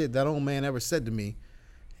deepest shit that old man ever said to me.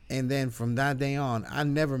 And then from that day on, I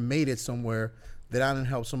never made it somewhere that I didn't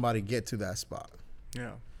help somebody get to that spot.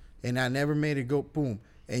 Yeah. and I never made it go boom.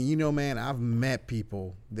 And you know, man, I've met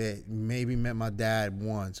people that maybe met my dad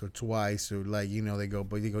once or twice, or like, you know, they go,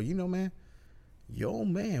 you know, man, your old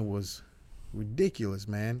man was ridiculous,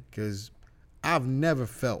 man, because I've never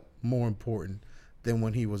felt more important than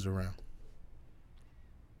when he was around.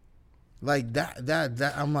 Like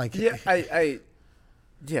that. I'm like, Yeah,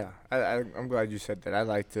 I'm glad you said that.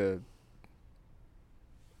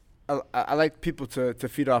 I like people to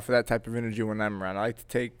feed off of that type of energy when I'm around. I like to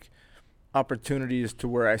take opportunities to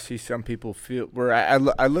where I see some people feel, where I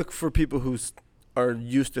look for people who are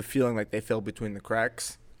used to feeling like they fell between the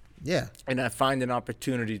cracks. yeah, And I find an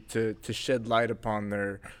opportunity to shed light upon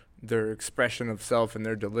their expression of self and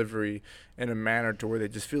their delivery in a manner to where they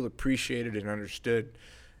just feel appreciated and understood.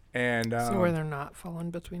 And So where they're not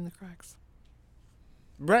falling between the cracks.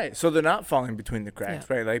 right, so they're not falling between the cracks,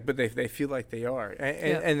 Yeah. right? Like, but they feel like they are,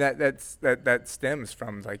 and that stems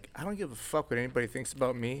from, like, I don't give a fuck what anybody thinks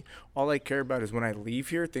about me. All I care about is when I leave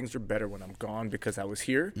here, things are better when I'm gone because I was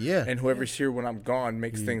here. Yeah. And whoever's here when I'm gone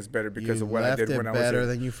makes things better because of what I did when I was better here.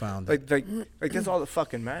 than you found it. Like that's all that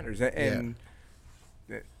fucking matters, and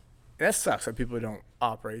that sucks that people don't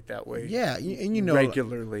operate that way. Yeah, and you know,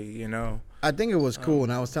 regularly, you know. I think it was cool,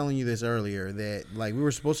 and I was telling you this earlier, that like we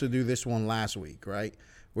were supposed to do this one last week, right?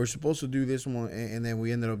 We're supposed to do this one, and then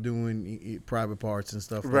we ended up doing private parts and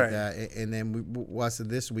stuff like Right. that. And then we watched it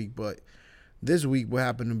this week, but this week we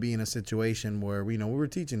happened to be in a situation where we were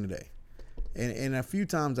teaching today, and a few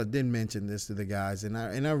times I did mention this to the guys, and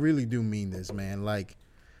I really do mean this, man. Like,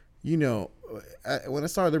 when I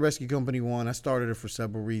started the rescue company one, I started it for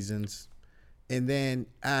several reasons. And then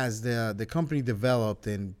as the company developed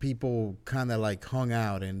and people kind of like hung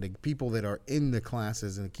out, and the people that are in the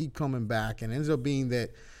classes and keep coming back, and it ends up being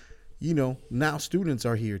that, now students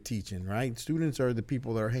are here teaching, right? Students are the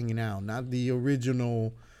people that are hanging out, not the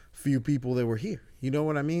original few people that were here. You know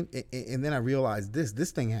what I mean? And then I realized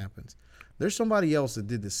this thing happens. There's somebody else that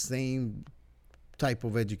did the same type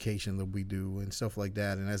of education that we do and stuff like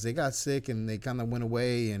that. And as they got sick and they kind of went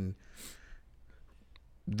away, and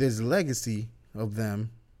this legacy of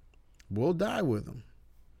them will die with them.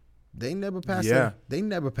 They never passed it. They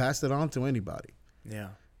never passed it on to anybody. Yeah.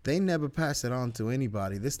 They never passed it on to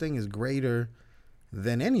anybody. This thing is greater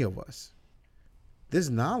than any of us. This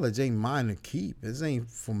knowledge ain't mine to keep. This ain't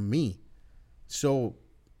for me. So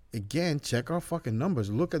again, check our fucking numbers.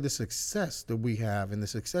 Look at the success that we have, and the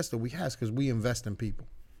success that we have because we invest in people.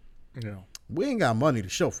 Yeah. We ain't got money to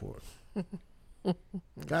show for it.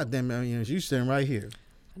 God damn it, you sitting right here.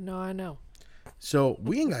 No, I know. So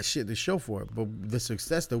we ain't got shit to show for it, but the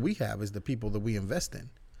success that we have is the people that we invest in.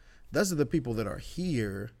 Those are the people that are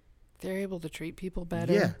here. They're able to treat people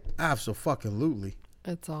better. Yeah, absolutely.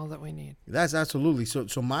 It's all that we need. That's absolutely.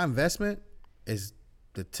 So my investment is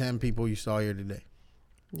the 10 people you saw here today.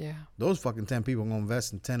 Yeah. Those fucking 10 people are going to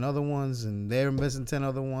invest in 10 other ones, and they're investing 10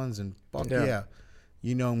 other ones, and fuck yeah.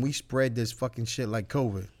 And we spread this fucking shit like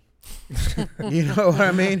COVID. You know what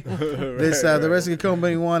I mean? The rescue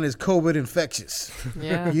company one is COVID infectious.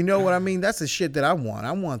 Yeah. You know what I mean? That's the shit that I want.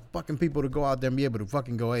 I want fucking people to go out there and be able to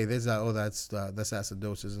fucking go, hey, that's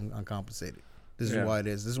acidosis and uncompensated. This is why it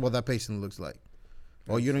is. This is what that patient looks like.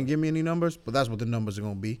 Oh, you didn't give me any numbers, but that's what the numbers are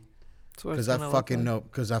gonna be. Because I fucking know.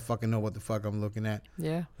 Because I fucking know what the fuck I'm looking at.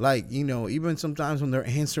 Yeah. Like, even sometimes when they're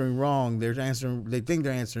answering wrong, they think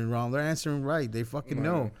they're answering wrong. They're answering right. They fucking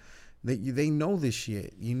know. They know this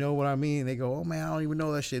shit. You know what I mean? They go, oh man, I don't even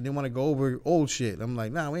know that shit. They want to go over old shit. I'm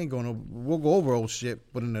like, nah, we ain't going over. We'll go over old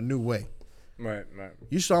shit, but in a new way. Right.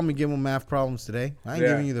 You saw me give them math problems today. I ain't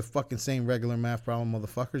giving you the fucking same regular math problem,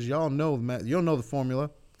 motherfuckers. Y'all know the math. You don't know the formula.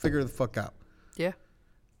 Figure it the fuck out. Yeah.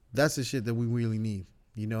 That's the shit that we really need.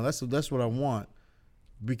 That's what I want,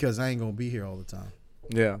 because I ain't gonna be here all the time.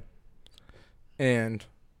 Yeah. And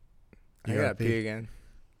I You gotta gotta pee pee? again.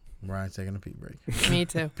 Ryan's taking a pee break. Me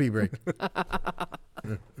too. Pee break.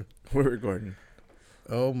 We're recording.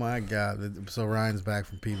 Oh my God. So Ryan's back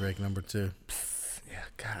from pee break number 2. Yeah,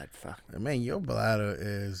 God, fuck. Man, your bladder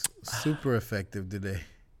is super effective today.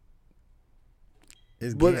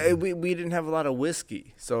 It's Well, getting- we didn't have a lot of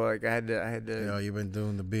whiskey, so like I had to you've been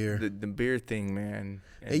doing the beer. the beer thing, man.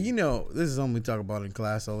 Hey, this is something we talk about in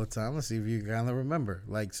class all the time. Let's see if you kind of remember.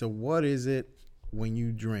 Like, so what is it when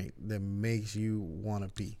you drink that makes you want to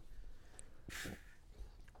pee?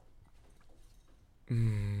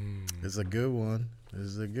 It's a good one.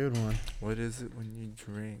 What is it when you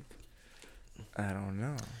drink? I don't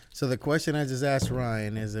know. So the question I just asked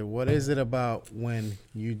Ryan is what is it about when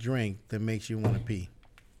you drink that makes you want to pee?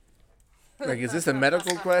 Like, is this a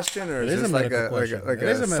medical question or It is is this a like medical a question. like It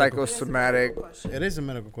is a a medical- psychosomatic? It is a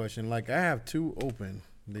medical question. Like, I have 2 open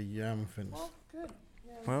that you haven't finished. Well, good.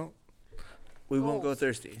 Yeah. Well, we won't go Goals.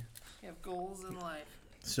 thirsty. You have goals in life.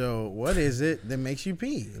 So what is it that makes you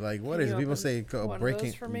pee? Like what Can is you it? People open say one of breaking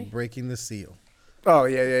those for me? breaking the seal. Oh,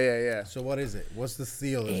 yeah. So what is it? What's the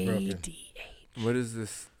seal that's broken? What is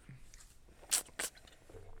this?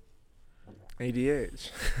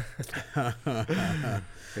 ADH.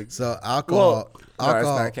 So alcohol. No,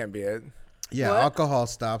 alcohol. that can't be it. Yeah, What? alcohol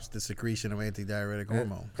stops the secretion of antidiuretic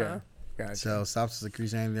hormone. Okay. Huh? Gotcha. So it stops the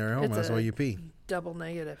secretion of antidiuretic hormone. It's That's a- why you pee. Double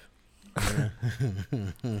negative.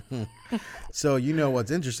 So you know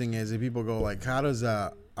what's interesting is if people go like, how does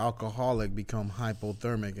a alcoholic become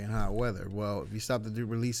hypothermic in hot weather? Well, if you stop the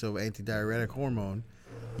release of antidiuretic hormone,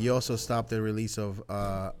 you also stop the release of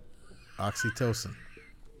oxytocin.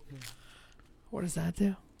 What does that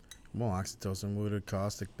do? Well, oxytocin would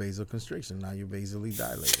cause the vasoconstriction. Now you're basally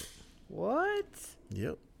dilated. What?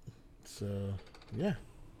 Yep. So yeah,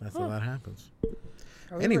 that's how that happens.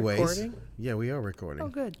 Are we Anyways, recording? yeah, we are recording. Oh,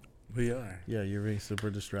 good. We are. Yeah, you're being super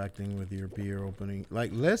distracting with your beer opening.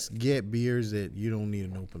 Like, let's get beers that you don't need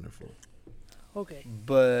an opener for. Okay.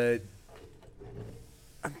 But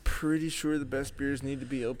I'm pretty sure the best beers need to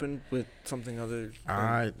be opened with something other. All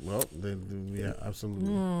right. Well, then, yeah,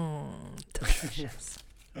 absolutely. Delicious.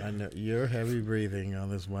 I know you're heavy breathing on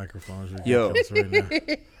this microphone. It's Yo. ridiculous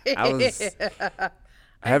right now. I was.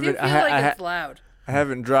 I do feel like it's loud. I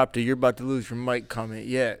haven't dropped it. You're about to lose your mic comment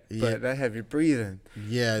yet, Yeah. but I have you breathing.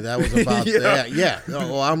 Yeah, that was about Yeah. that. Yeah.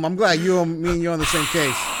 Oh, well, I'm glad me and you on the same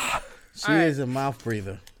case. She All right. is a mouth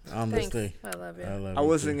breather on this Thanks. thing. I love you. I love I you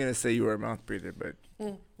wasn't too. gonna say you were a mouth breather, but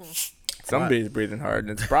somebody's breathing hard,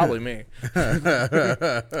 and it's probably me.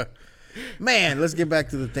 Man, let's get back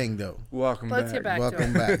to the thing though. Welcome Let's back. get back to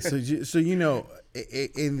Welcome it. back. So you know,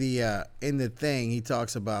 in the thing, he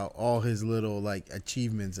talks about all his little like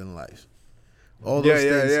achievements in life. All those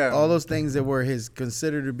Yeah, things, yeah. all those things that were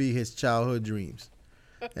considered to be his childhood dreams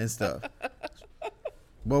and stuff.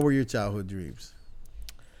 What were your childhood dreams?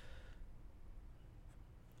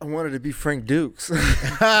 I wanted to be Frank Dukes. We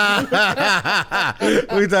talked about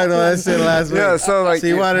that shit last week. Yeah, so like, So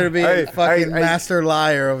you wanted to be a fucking I- master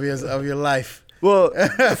liar of your life. Well,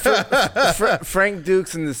 Frank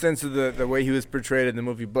Dukes in the sense of the way he was portrayed in the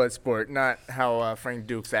movie Bloodsport, not how Frank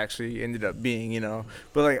Dukes actually ended up being, you know.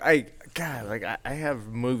 But like I have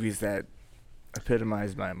movies that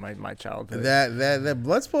epitomize my childhood. That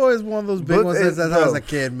Bloodsport is one of those big ones since I was a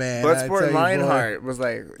kid, man. I tell Bloodsport you, boy. Lionheart was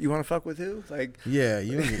like, you want to fuck with who? Like, Yeah,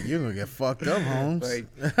 you're gonna get fucked up, Holmes. like,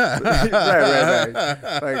 right.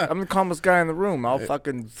 Like, I'm the calmest guy in the room. I'll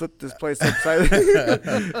fucking flip this place upside,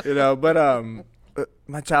 you know. But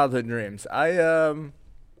my childhood dreams. I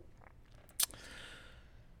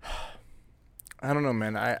don't know,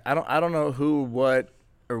 man. I don't know who, what,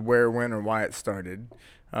 or where, when, or why it started.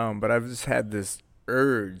 But I've just had this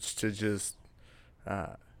urge to just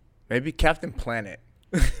maybe Captain Planet.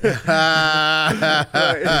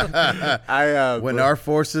 I When our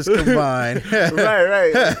forces combine,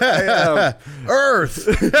 right. Earth,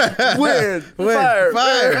 Wind, fire.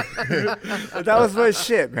 That was my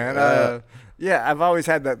shit, man. Yeah, I've always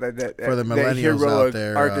had that For the that millennials hero out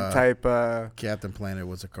there, archetype. Captain Planet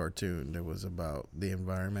was a cartoon that was about the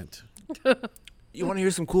environment. You want to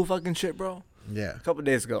hear some cool fucking shit, bro? Yeah. A couple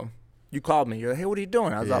days ago, you called me. You're like, "Hey, what are you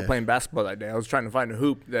doing?" I was out Yeah. playing basketball that day. I was trying to fiend a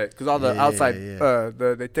hoop because all the Yeah, outside, yeah.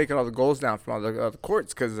 they taking all the goals down from all the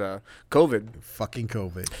courts because COVID. Fucking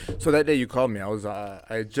COVID. So that day you called me. I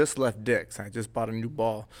had just left Dick's. I just bought a new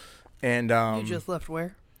ball, and You just left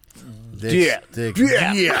where? Dick.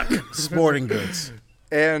 Yeah. Sporting goods.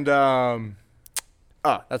 and that's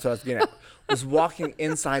what I was getting at. Was walking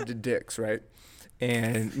inside the Dick's, right?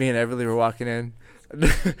 And me and Everly were walking in.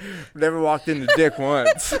 Never walked into Dick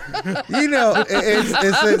once. You know,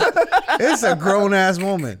 it's a grown ass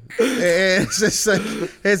woman. It's just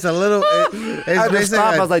it's a little. It's I just basically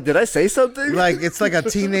stopped. I was like, "Did I say something?" like it's like a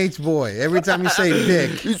teenage boy. Every time you say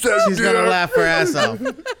dick, You said she's gonna dick. laugh her ass off.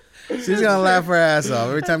 She's gonna laugh her ass off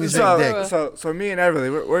every time you say dick. So me and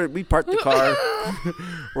Everly, we parked the car.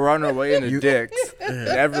 We're on our way into Dick's, and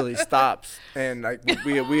Everly stops, and like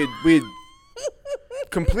we had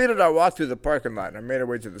completed our walk through the parking lot, and I made our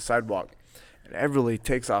way to the sidewalk, and Everly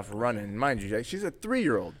takes off running. And mind you, like, she's a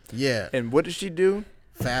 3-year-old, Yeah, and what does she do?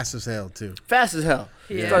 fast as hell too. Fast as hell.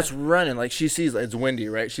 Yeah. starts running. Like she sees, it's windy,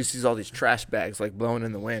 right? She sees all these trash bags like blowing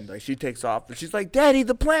in the wind. Like she takes off and she's like, "Daddy,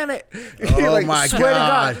 the planet!" Oh like, my swear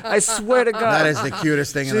God. to God, I swear to God, That is the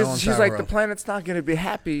cutest thing in the whole she's entire like, world. the planet's not gonna be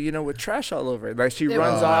happy, you know, with trash all over it. Like she They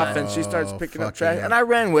runs won't. off and she starts picking up fucking trash, hell. and I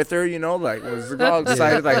ran with her, you know, like was all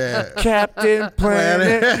excited, like yeah. Captain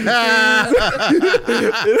Planet.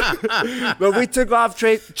 But we took off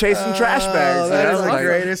chasing trash bags. that you know, is the like,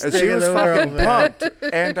 greatest and thing she in was the fucking world, man. pumped,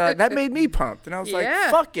 and that made me pumped, and I was Yeah.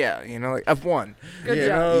 like, "Fuck yeah!" You know, like I've won. Good yeah,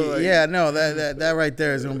 job. like- yeah, no, that right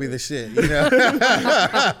there is gonna be the shit. You know,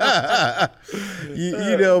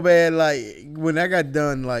 you know, man. Like when I got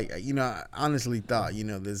done, like you know, I honestly thought, you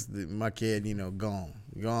know, my kid, you know, gone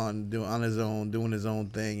doing on his own, doing his own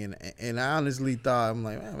thing, and I honestly thought, I'm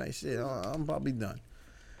like, man, shit, I'm probably done.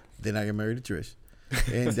 Then I get married to Trish.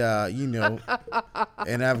 And you know,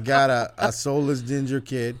 and I've got a soulless ginger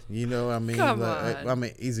kid. You know, what I mean, Come like, on. I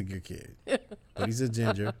mean, he's a good kid, but he's a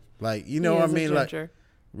ginger. Like, you know, He what I is a mean, like, ginger.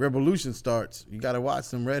 revolution starts. You got to watch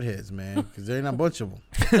some redheads, man, because there ain't a bunch of them,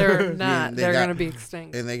 They're not. they They're got- going to be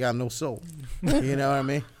extinct. and they got no soul. You know what I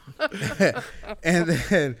mean? And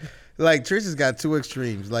then, like, Trish has got two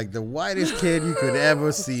extremes, like the whitest kid you could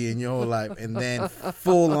ever see in your whole life, and then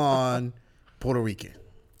full on Puerto Rican.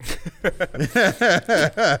 I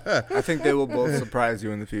think they will both surprise you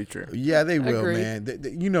in the future. Yeah, they will, Agreed. man.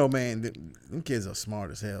 You know, man, them kids are smart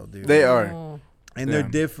as hell, dude. They are. Oh. And they're Yeah.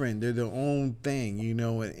 different. They're their own thing, you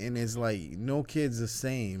know. And it's like no kid's the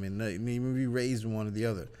same, and maybe we raised one or the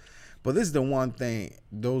other. But this is the one thing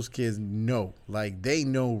those kids know. Like they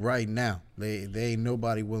know right now. They ain't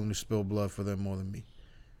nobody willing to spill blood for them more than me.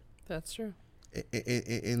 That's true.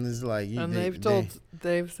 And it's like And they-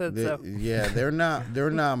 they've said they- so. yeah, they're not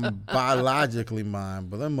biologically mine,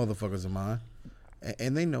 but them motherfuckers are mine,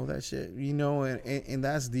 and they know that shit, you know. And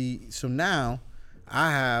that's so now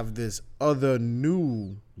I have this other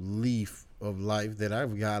new leaf of life that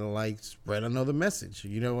I've got to like spread another message.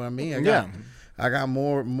 You know what I mean? I got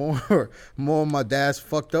more of my dad's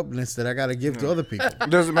fucked upness that I got to give to other people. It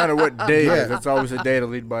doesn't matter what day it Yeah. is. It's always a day to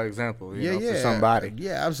lead by example. You know, for somebody.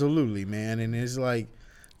 Yeah, absolutely, man. And it's like,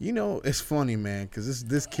 you know, it's funny, man, because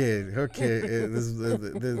this kid, her kid, is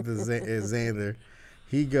Xander.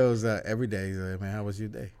 He goes every day. He's like, man, how was your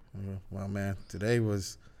day? I go, well, man, today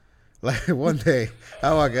was like one day.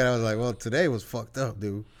 I was like, well, today was fucked up,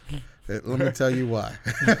 dude. Let me tell you why.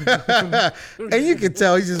 And you can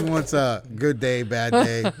tell he just wants a good day, bad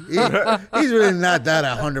day. He's really not that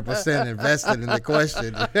 100% invested in the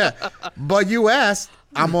question. But you asked,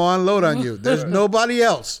 I'm gonna unload on you. There's nobody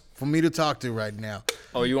else for me to talk to right now.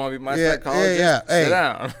 Oh, you want to be my Yeah, psychologist? yeah. Hey. Sit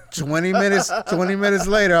down. 20 minutes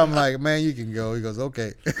later, I'm like, man, you can go. He goes,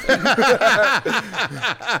 okay.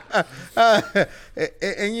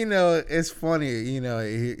 And you know, it's funny. You know,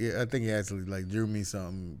 I think he actually like drew me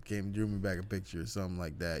back a picture or something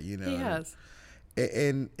like that. You know, He has.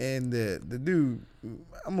 And the dude,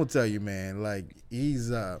 I'm gonna tell you, man, like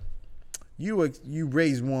he's you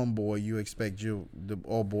raise one boy, you expect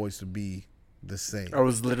all boys to be the same. I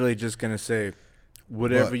was literally just gonna say,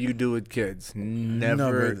 whatever But- you do with kids,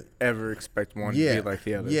 never ever expect one to be like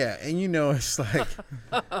the other. Yeah, and you know, it's like,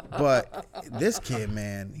 but this kid,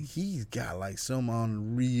 man, he's got like some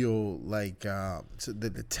unreal, like, so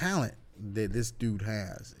the talent that this dude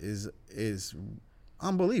has is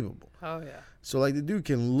unbelievable. Oh, yeah. So like the dude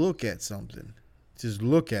can look at something, just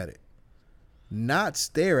look at it, not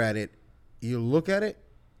stare at it. He'll look at it,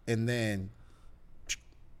 and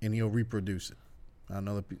he'll reproduce it.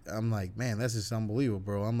 I'm like, man, that's just unbelievable,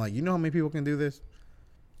 bro. I'm like, you know how many people can do this?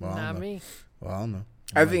 Well, I don't Not know. me. Well, I don't know.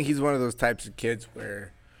 I think he's one of those types of kids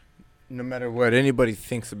where no matter what anybody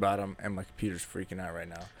thinks about him, and my computer's freaking out right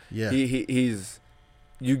now. Yeah. He's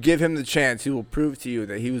you give him the chance, he will prove to you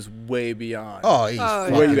that he was way beyond. Oh, he's Oh,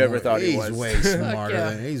 fucking yeah. What you ever thought he he's was. way smarter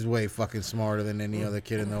yeah. he's way fucking smarter than any other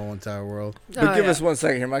kid in the whole entire world. But Oh, give yeah. us 1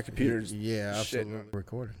 second here. My computer's Yeah, shit. absolutely.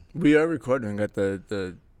 Recording. We are recording. Got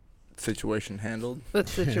the situation handled. The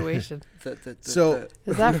situation. So-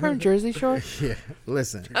 Is that from Jersey Shore? Yeah,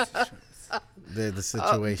 listen. The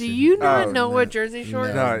situation. Do you not Oh, know no. what Jersey Shore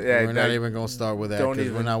is? No, yeah, we're not that- even gonna start with that don't because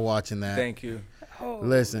we're even- not watching that. Thank you. Oh,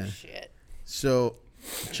 Listen. shit. So,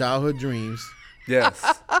 childhood dreams,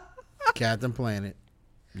 Yes. Captain Planet,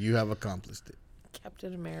 you have accomplished it.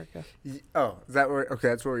 Captain America. Oh, is that where? Okay,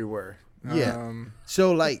 that's where we were. Yeah.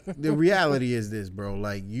 So, like, the reality is this, bro.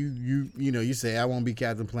 Like, you know, you say I won't be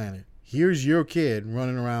Captain Planet. Here's your kid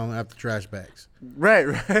running around after trash bags. Right.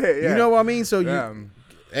 Yeah. You know what I mean? So Yeah.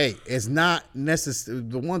 hey, it's not necessary.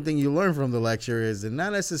 The one thing you learn from the lecture is that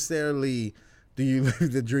not necessarily do you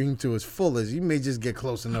live the dream to its fullest. You may just get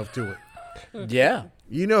close enough to it. Yeah.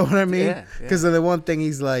 You know what I mean? Yeah, yeah. Because of the one thing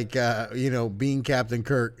he's like, being Captain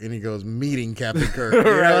Kirk, and he goes, meeting Captain Kirk. You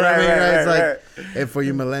know Right, what I mean? right, It's right, like, and for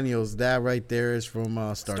you millennials, that right there is from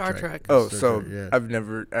Star Trek. Oh, Star so Trek, yeah.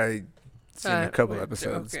 I've seen a couple wait,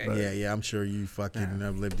 episodes. okay. But Yeah, I'm sure you fucking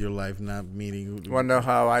have lived your life not meeting. Want to know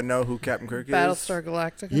how I know who Captain Kirk is? Battlestar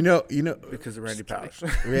Galactica. You know, Because of Randy Pausch.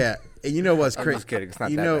 yeah. And you know what's I'm crazy? just kidding. It's not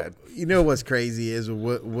you that know, bad. You know what's crazy is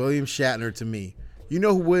William Shatner to me. You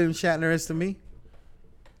know who William Shatner is to me?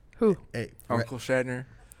 Who? Hey, Uncle Shatner.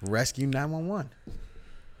 Rescue 911.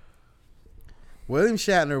 William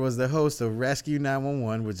Shatner was the host of Rescue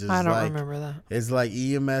 911, which is I don't like remember that. it's like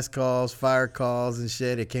EMS calls, fire calls, and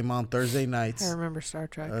shit. It came on Thursday nights I remember Star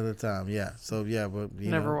Trek. at the time. Yeah, so yeah, but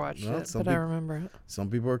Never watched it, but I remember it. Some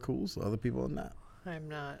people are cool, so other people are not. I'm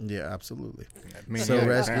not. Yeah, absolutely. Me So neither,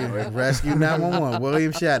 rescue apparently. Rescue 911.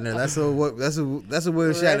 William Shatner. That's a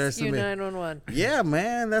William Shatner is to Rescue me. 911. Yeah,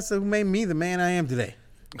 man. That's who made me the man I am today.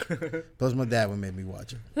 Plus, my dad would make me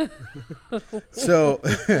watch it. So,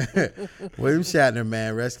 William Shatner,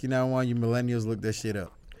 man, Rescue 911. You millennials look that shit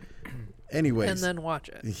up. Anyways, And then watch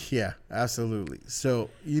it. yeah, absolutely.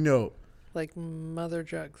 So, Like Mother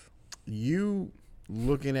Jugs. you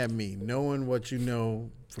looking at me, knowing what you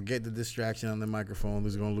know. Forget the distraction on the microphone.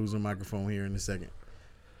 Who's gonna lose a microphone here in a second?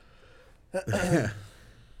 Do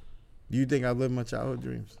you think I've lived my childhood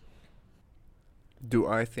dreams? Do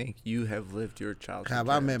I think you have lived your childhood Have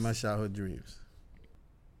I dreams? met my childhood dreams?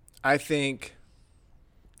 I think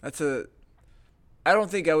I don't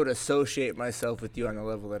think I would associate myself with you on the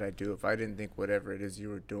level that I do if I didn't think whatever it is you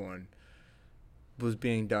were doing was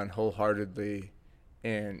being done wholeheartedly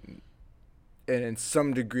and in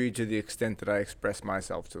some degree to the extent that I express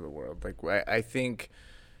myself to the world. Like I think,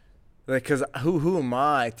 like, because who am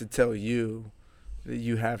I to tell you that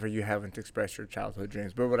you have or you haven't expressed your childhood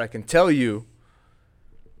dreams? But what I can tell you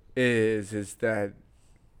is that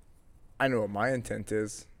I know what my intent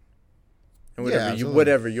is, and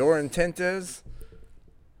whatever your intent is,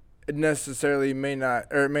 it necessarily may not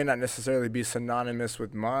necessarily be synonymous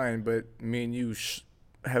with mine. But me and you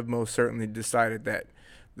have most certainly decided that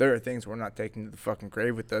there are things we're not taking to the fucking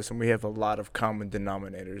grave with us, and we have a lot of common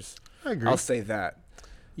denominators. I agree. I'll say that.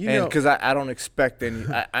 You Because I don't expect any,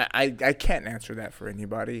 I can't answer that for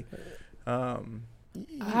anybody.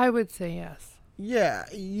 I would say yes. Yeah,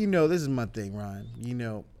 this is my thing,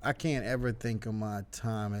 Ryan. I can't ever think of my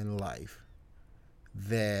time in life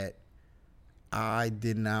that I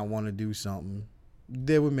did not want to do something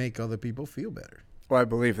that would make other people feel better. Well, I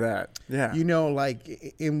believe that. Yeah.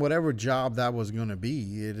 Like in whatever job that was going to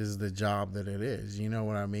be, it is the job that it is. You know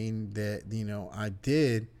what I mean? That,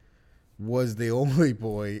 I was the only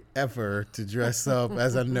boy ever to dress up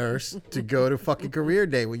as a nurse to go to fucking career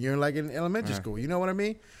day when you're like in elementary school. You know what I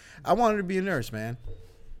mean? I wanted to be a nurse, man.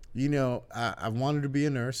 I wanted to be a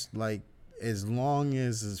nurse like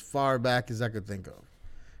as far back as I could think of.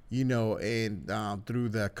 And through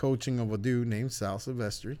the coaching of a dude named Sal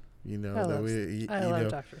Silvestri. I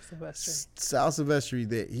love Dr. Silvestri. Sal Silvestri,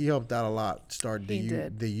 that he helped out a lot. Start the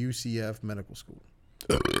UCF Medical School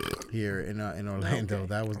here in Orlando. Okay.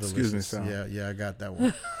 That was delicious. Excuse me, Sal. Yeah, I got that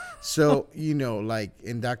one. So like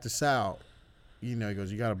in Dr. Sal, he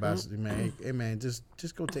goes, you got a bachelor's, man. Hey man, just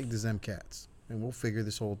go take the MCATs and we'll figure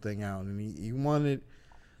this whole thing out. And he wanted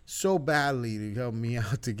so badly to help me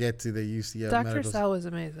out to get to the UCF. Dr. Sal was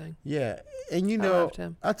amazing. Yeah, and I loved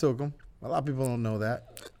him. I took him. A lot of people don't know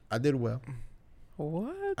that. I did well.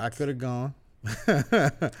 What? I could have gone.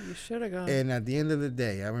 You should have gone. And at the end of the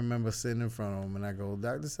day, I remember sitting in front of him and I go,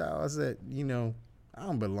 Dr. Sal, I said, I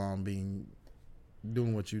don't belong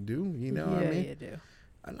doing what you do. You know what I mean? Yeah, you do.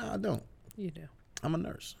 No, I don't. You do. I'm a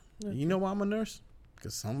nurse. Okay. You know why I'm a nurse?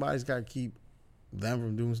 Because somebody's got to keep them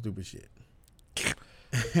from doing stupid shit.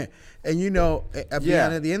 And at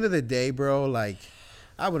the end of the day, bro, like,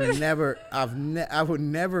 I would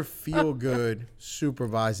never feel good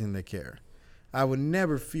supervising the care. I would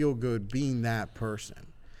never feel good being that person.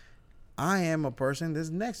 I am a person that's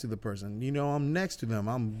next to the person. I'm next to them.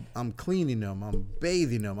 I'm cleaning them. I'm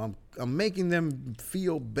bathing them. I'm making them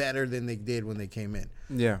feel better than they did when they came in.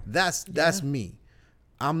 Yeah. That's me.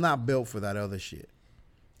 I'm not built for that other shit.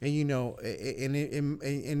 And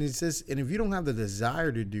and it's just, and if you don't have the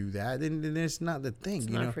desire to do that, then it's not the thing. It's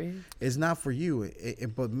not for you. It's not for you.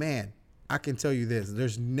 But man, I can tell you this: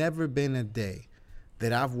 there's never been a day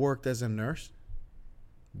that I've worked as a nurse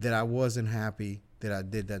that I wasn't happy that I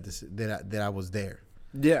did that I was there.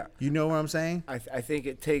 Yeah. You know what I'm saying? I think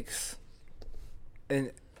it takes,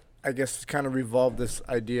 and I guess to kind of revolve this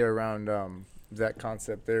idea around that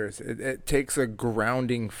concept there is it takes a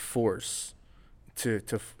grounding force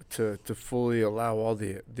to fully allow all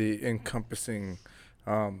the encompassing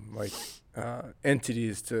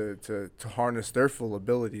entities to harness their full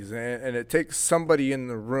abilities, and it takes somebody in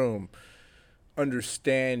the room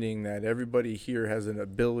understanding that everybody here has an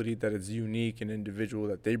ability that is unique and individual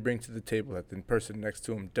that they bring to the table that the person next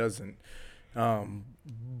to them doesn't,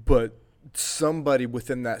 but somebody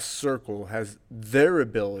within that circle has their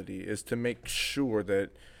ability is to make sure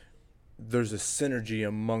that there's a synergy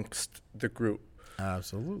amongst the group.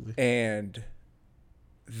 Absolutely. And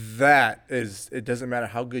that is, it doesn't matter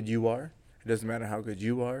how good you are. It doesn't matter how good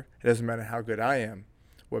you are. It doesn't matter how good I am.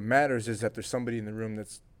 What matters is that there's somebody in the room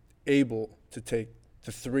that's able to take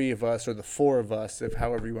the three of us or the four of us, if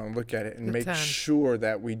however you want to look at it, and The make 10. sure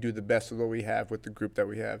that we do the best of what we have with the group that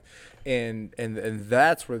we have. And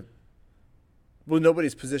that's where, well,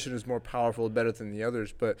 nobody's position is more powerful or better than the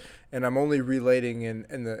others, and I'm only relating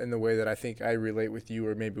in the way that I think I relate with you,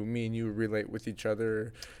 or maybe me and you relate with each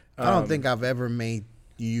other. I don't think I've ever made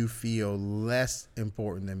you feel less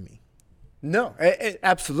important than me. No,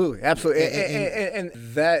 absolutely. And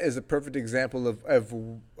that is a perfect example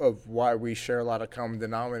of why we share a lot of common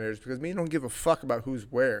denominators, because me don't give a fuck about who's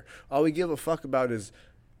where. All we give a fuck about is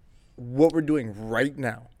what we're doing right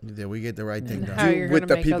now. That we get the right thing How done. you're With gonna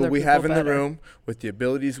the make people other we people have in the better. room, with the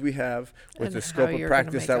abilities we have, with And the how scope of you're gonna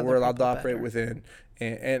practice make that we're other allowed to people operate better. within,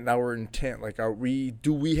 and our intent. Like,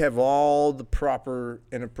 do we have all the proper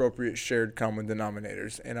and appropriate shared common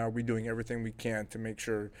denominators, and are we doing everything we can to make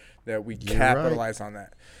sure that we You're capitalize on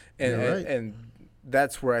that? And, You're right. and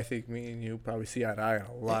that's where I think me and you probably see eye to eye on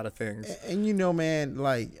a lot of things. And you know, man,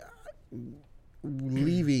 like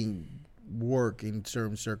leaving work in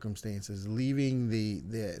certain circumstances, leaving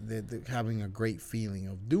the having a great feeling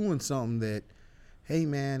of doing something that, hey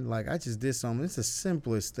man, like I just did something. It's the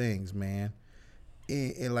simplest things, man.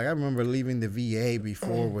 And like I remember leaving the VA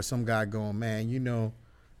before with some guy going, man, you know,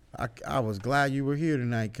 I was glad you were here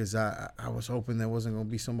tonight because I was hoping there wasn't gonna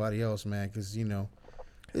be somebody else, man, because you know,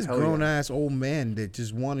 this Hell yeah. grown ass old man that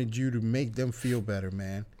just wanted you to make them feel better,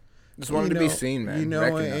 man. Just wanted You to be know, seen, man. You know,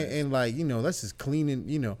 recognized. and like, you know, that's just cleaning,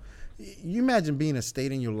 you know. You imagine being a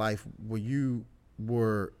state in your life where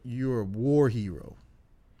you're a war hero.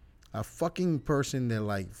 A fucking person that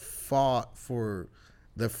like fought for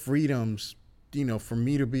the freedoms, you know, for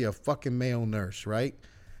me to be a fucking male nurse, right?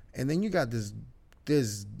 And then you got this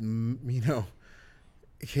you know,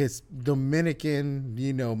 his Dominican,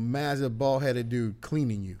 you know, massive bald-headed dude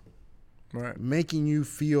cleaning you. Right. Making you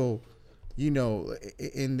feel, you know,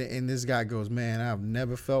 and this guy goes, man, I've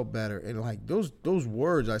never felt better. And like those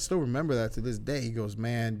words, I still remember that to this day. He goes,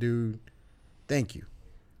 man, dude, thank you.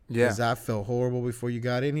 Yeah. Because I felt horrible before you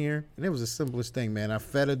got in here. And it was the simplest thing, man. I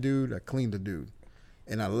fed a dude, I cleaned a dude,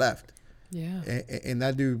 and I left. Yeah. And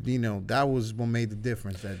that dude, you know, that was what made the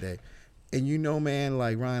difference that day. And you know, man,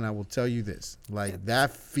 like Ryan, I will tell you this. Like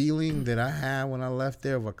that feeling that I had when I left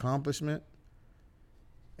there of accomplishment,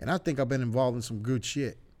 and I think I've been involved in some good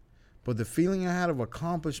shit. But the feeling I had of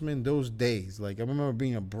accomplishment those days, like I remember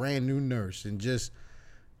being a brand new nurse and just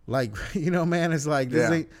like, you know, man, it's like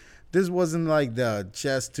this wasn't like the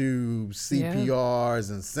chest tube CPRs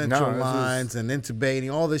and central lines and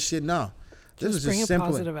intubating, all this shit. No. This was Bring just a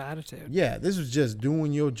simple. positive attitude. Yeah, this was just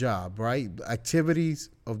doing your job, right? Activities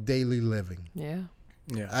of daily living. Yeah.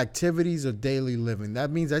 Yeah. Activities of daily living.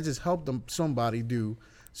 That means I just helped somebody do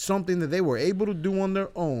something that they were able to do on their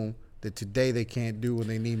own that today they can't do and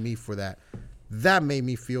they need me for that. That made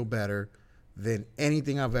me feel better than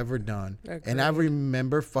anything I've ever done. And I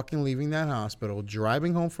remember fucking leaving that hospital,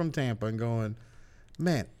 driving home from Tampa and going,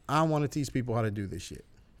 man, I want to teach people how to do this shit.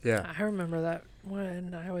 Yeah. I remember that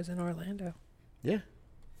when I was in Orlando. Yeah.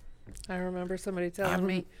 I remember somebody telling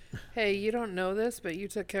me, hey, you don't know this, but you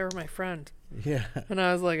took care of my friend. Yeah. And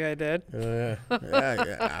I was like, I did. Yeah,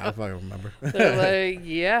 I fucking remember. They're like,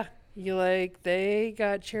 yeah. You like, they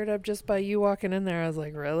got cheered up just by you walking in there. I was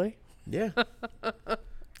like, really? Yeah.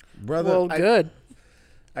 Brother. Well, good.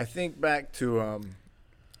 I think back to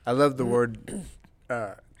I love the word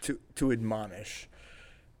to admonish,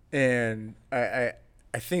 and I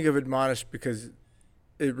think of admonish because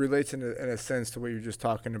it relates in a sense to what you're just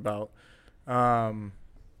talking about.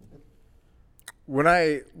 When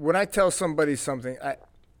I tell somebody something,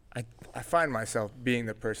 I find myself being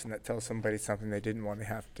the person that tells somebody something they didn't want to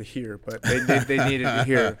have to hear, but they needed to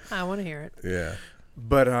hear. I want to hear it. Yeah.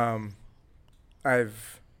 But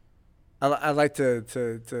I like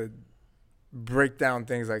to break down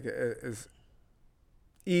things like as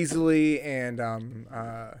easily and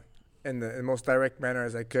in the most direct manner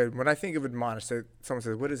as I could. When I think of admonish, someone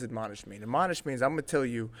says, "What does admonish mean?" Admonish means I'm gonna tell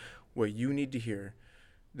you what you need to hear,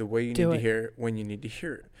 the way you Do need it. to hear it when you need to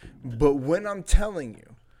hear it. But when I'm telling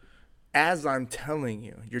you, as I'm telling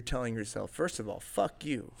you, you're telling yourself, first of all, fuck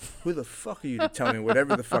you. Who the fuck are you to tell me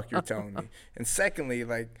whatever the fuck you're telling me? And secondly,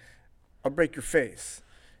 like, I'll break your face.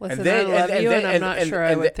 Listen, I love you, and I'm not sure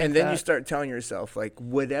I would think And then that. you start telling yourself, like,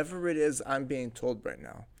 whatever it is I'm being told right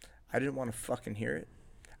now, I didn't want to fucking hear it.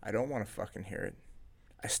 I don't want to fucking hear it.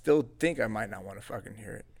 I still think I might not want to fucking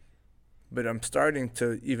hear it. But I'm starting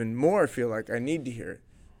to even more feel like I need to hear it.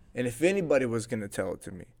 And if anybody was going to tell it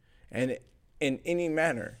to me, and in any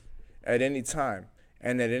manner, at any time,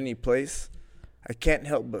 and at any place, I can't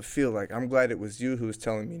help but feel like I'm glad it was you who was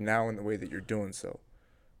telling me now in the way that you're doing so.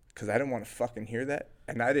 Because I didn't want to fucking hear that,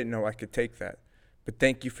 and I didn't know I could take that. But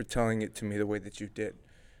thank you for telling it to me the way that you did.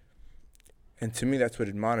 And to me, that's what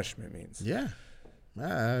admonishment means. Yeah.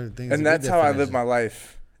 I think it's a And good that's how I live definition. my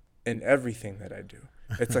life in everything that I do.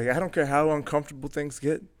 It's like, I don't care how uncomfortable things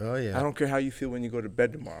get. Oh, yeah. I don't care how you feel when you go to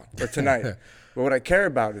bed tomorrow or tonight. But what I care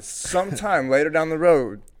about is sometime later down the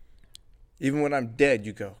road, even when I'm dead,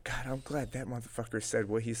 you go, God, I'm glad that motherfucker said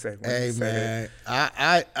what he said when Hey he said it.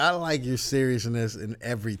 man, I like your seriousness in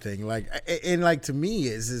everything. Like, and like to me,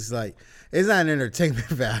 it's just like it's not an entertainment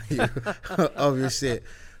value of your shit.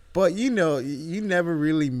 But you know, you never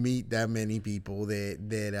really meet that many people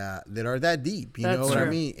that are that deep. You That's know what I true.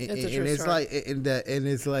 mean? It's a And true it's story. like, and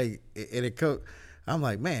it's like, and it I'm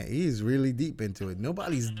like, man, he's really deep into it.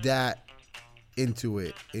 Nobody's that into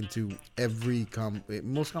it, into every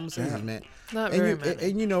most conversations, Yeah. man. Not And very you, many.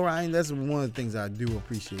 and you know, Ryan, that's one of the things I do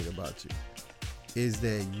appreciate about you, is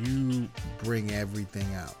that you bring everything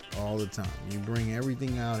out all the time. You bring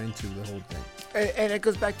everything out into the whole thing. And it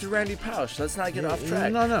goes back to Randy Pausch. Let's not get off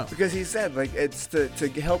track. No. Because he said, like, it's to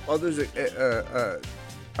help others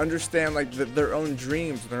understand, like, their own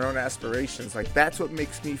dreams, their own aspirations. Like, that's what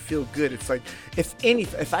makes me feel good. It's like,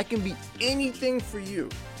 if I can be anything for you,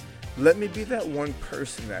 let me be that one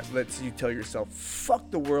person that lets you tell yourself, fuck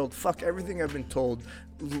the world, fuck everything I've been told.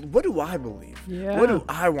 What do I believe? Yeah. What do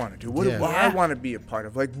I want to do? What do I Yeah. want to be a part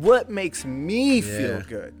of? Like, what makes me feel Yeah.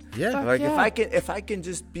 good? Yeah. Fuck Like, yeah. if I can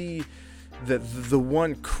just be the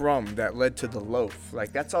one crumb that led to the loaf,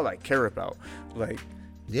 like, that's all I care about. Like,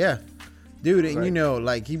 Yeah. Dude, and you Right. know,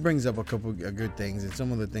 like, he brings up a couple of good things, and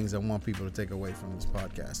some of the things I want people to take away from this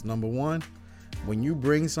podcast. Number one, when you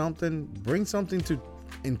bring something to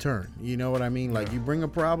in turn. You know what I mean? Like, you bring a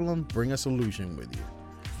problem, bring a solution with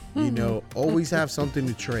you. You know, always have something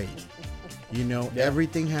to trade. You know,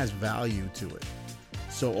 everything has value to it.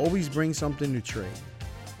 So always bring something to trade.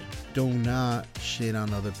 Do not shit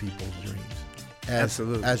on other people's dreams.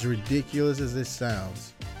 Absolutely. As ridiculous as this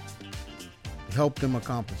sounds, help them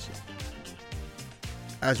accomplish it.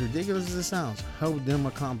 As ridiculous as it sounds, help them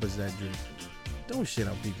accomplish that dream. Don't shit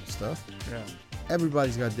on people's stuff. yeah.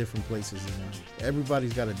 Everybody's got different places in life.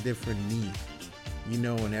 Everybody's got a different need, you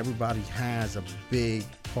know, and everybody has a big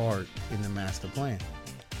part in the master plan.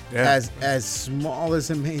 Yeah. As small as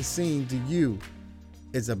it may seem to you,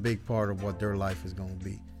 it's a big part of what their life is going to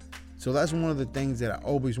be. So that's one of the things that I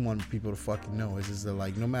always want people to fucking know is that,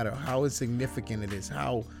 like, no matter how insignificant it is,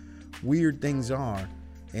 how weird things are,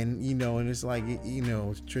 and you know, and it's like, you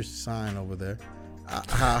know, Trish sign over there.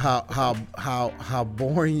 How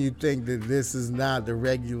boring you think that this is not the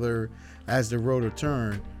regular as the rotor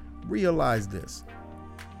turn. Realize this,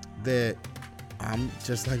 that I'm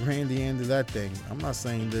just like Randy ended that thing. I'm not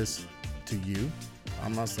saying this to you.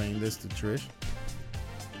 I'm not saying this to Trish.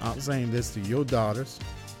 I'm saying this to your daughters,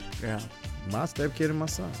 Yeah. my stepkid, and my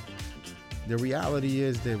son. The reality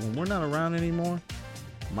is that when we're not around anymore,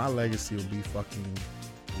 my legacy will be fucking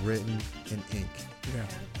written in ink. Yeah.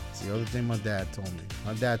 It's the other thing my dad told me.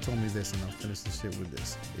 My dad told me this, and I'll finish the shit with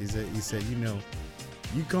this. He said, you know,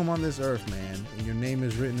 you come on this earth, man, and your name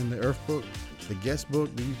is written in the earth book, the guest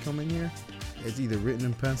book that you come in here, it's either written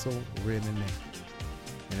in pencil or written in ink.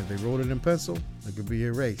 And if they wrote it in pencil, it could be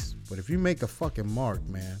erased. But if you make a fucking mark,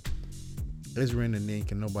 man, it's written in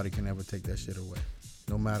ink, and nobody can ever take that shit away,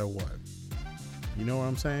 no matter what. You know what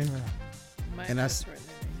I'm saying? Mine and was I- written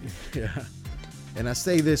in ink. Yeah. And I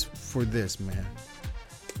say this for this, man.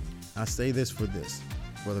 I say this for this.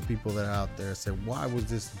 For the people that are out there say, why was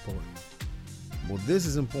this important? Well, this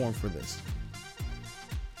is important for this.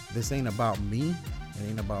 This ain't about me. It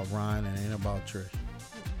ain't about Ryan. It ain't about Trish.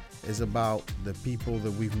 It's about the people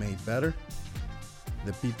that we've made better,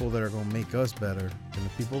 the people that are going to make us better, and the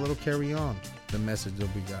people that will carry on the message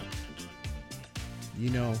that we got. You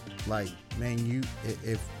know, like, man,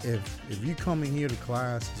 if you coming here to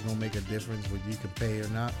class is gonna make a difference whether you can pay or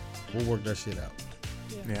not, we'll work that shit out.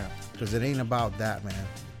 Yeah. Because it ain't about that, man.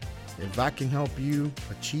 If I can help you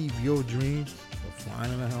achieve your dreams of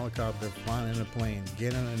flying in a helicopter, flying in a plane,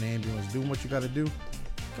 getting in an ambulance, doing what you got to do,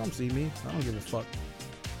 come see me. I don't give a fuck.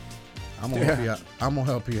 I'm gonna help you out. I'm gonna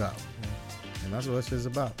help you out. And that's what this shit's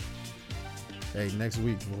about. Hey, next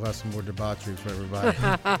week we'll have some more debauchery for everybody.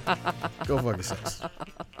 Go fuck yourselves.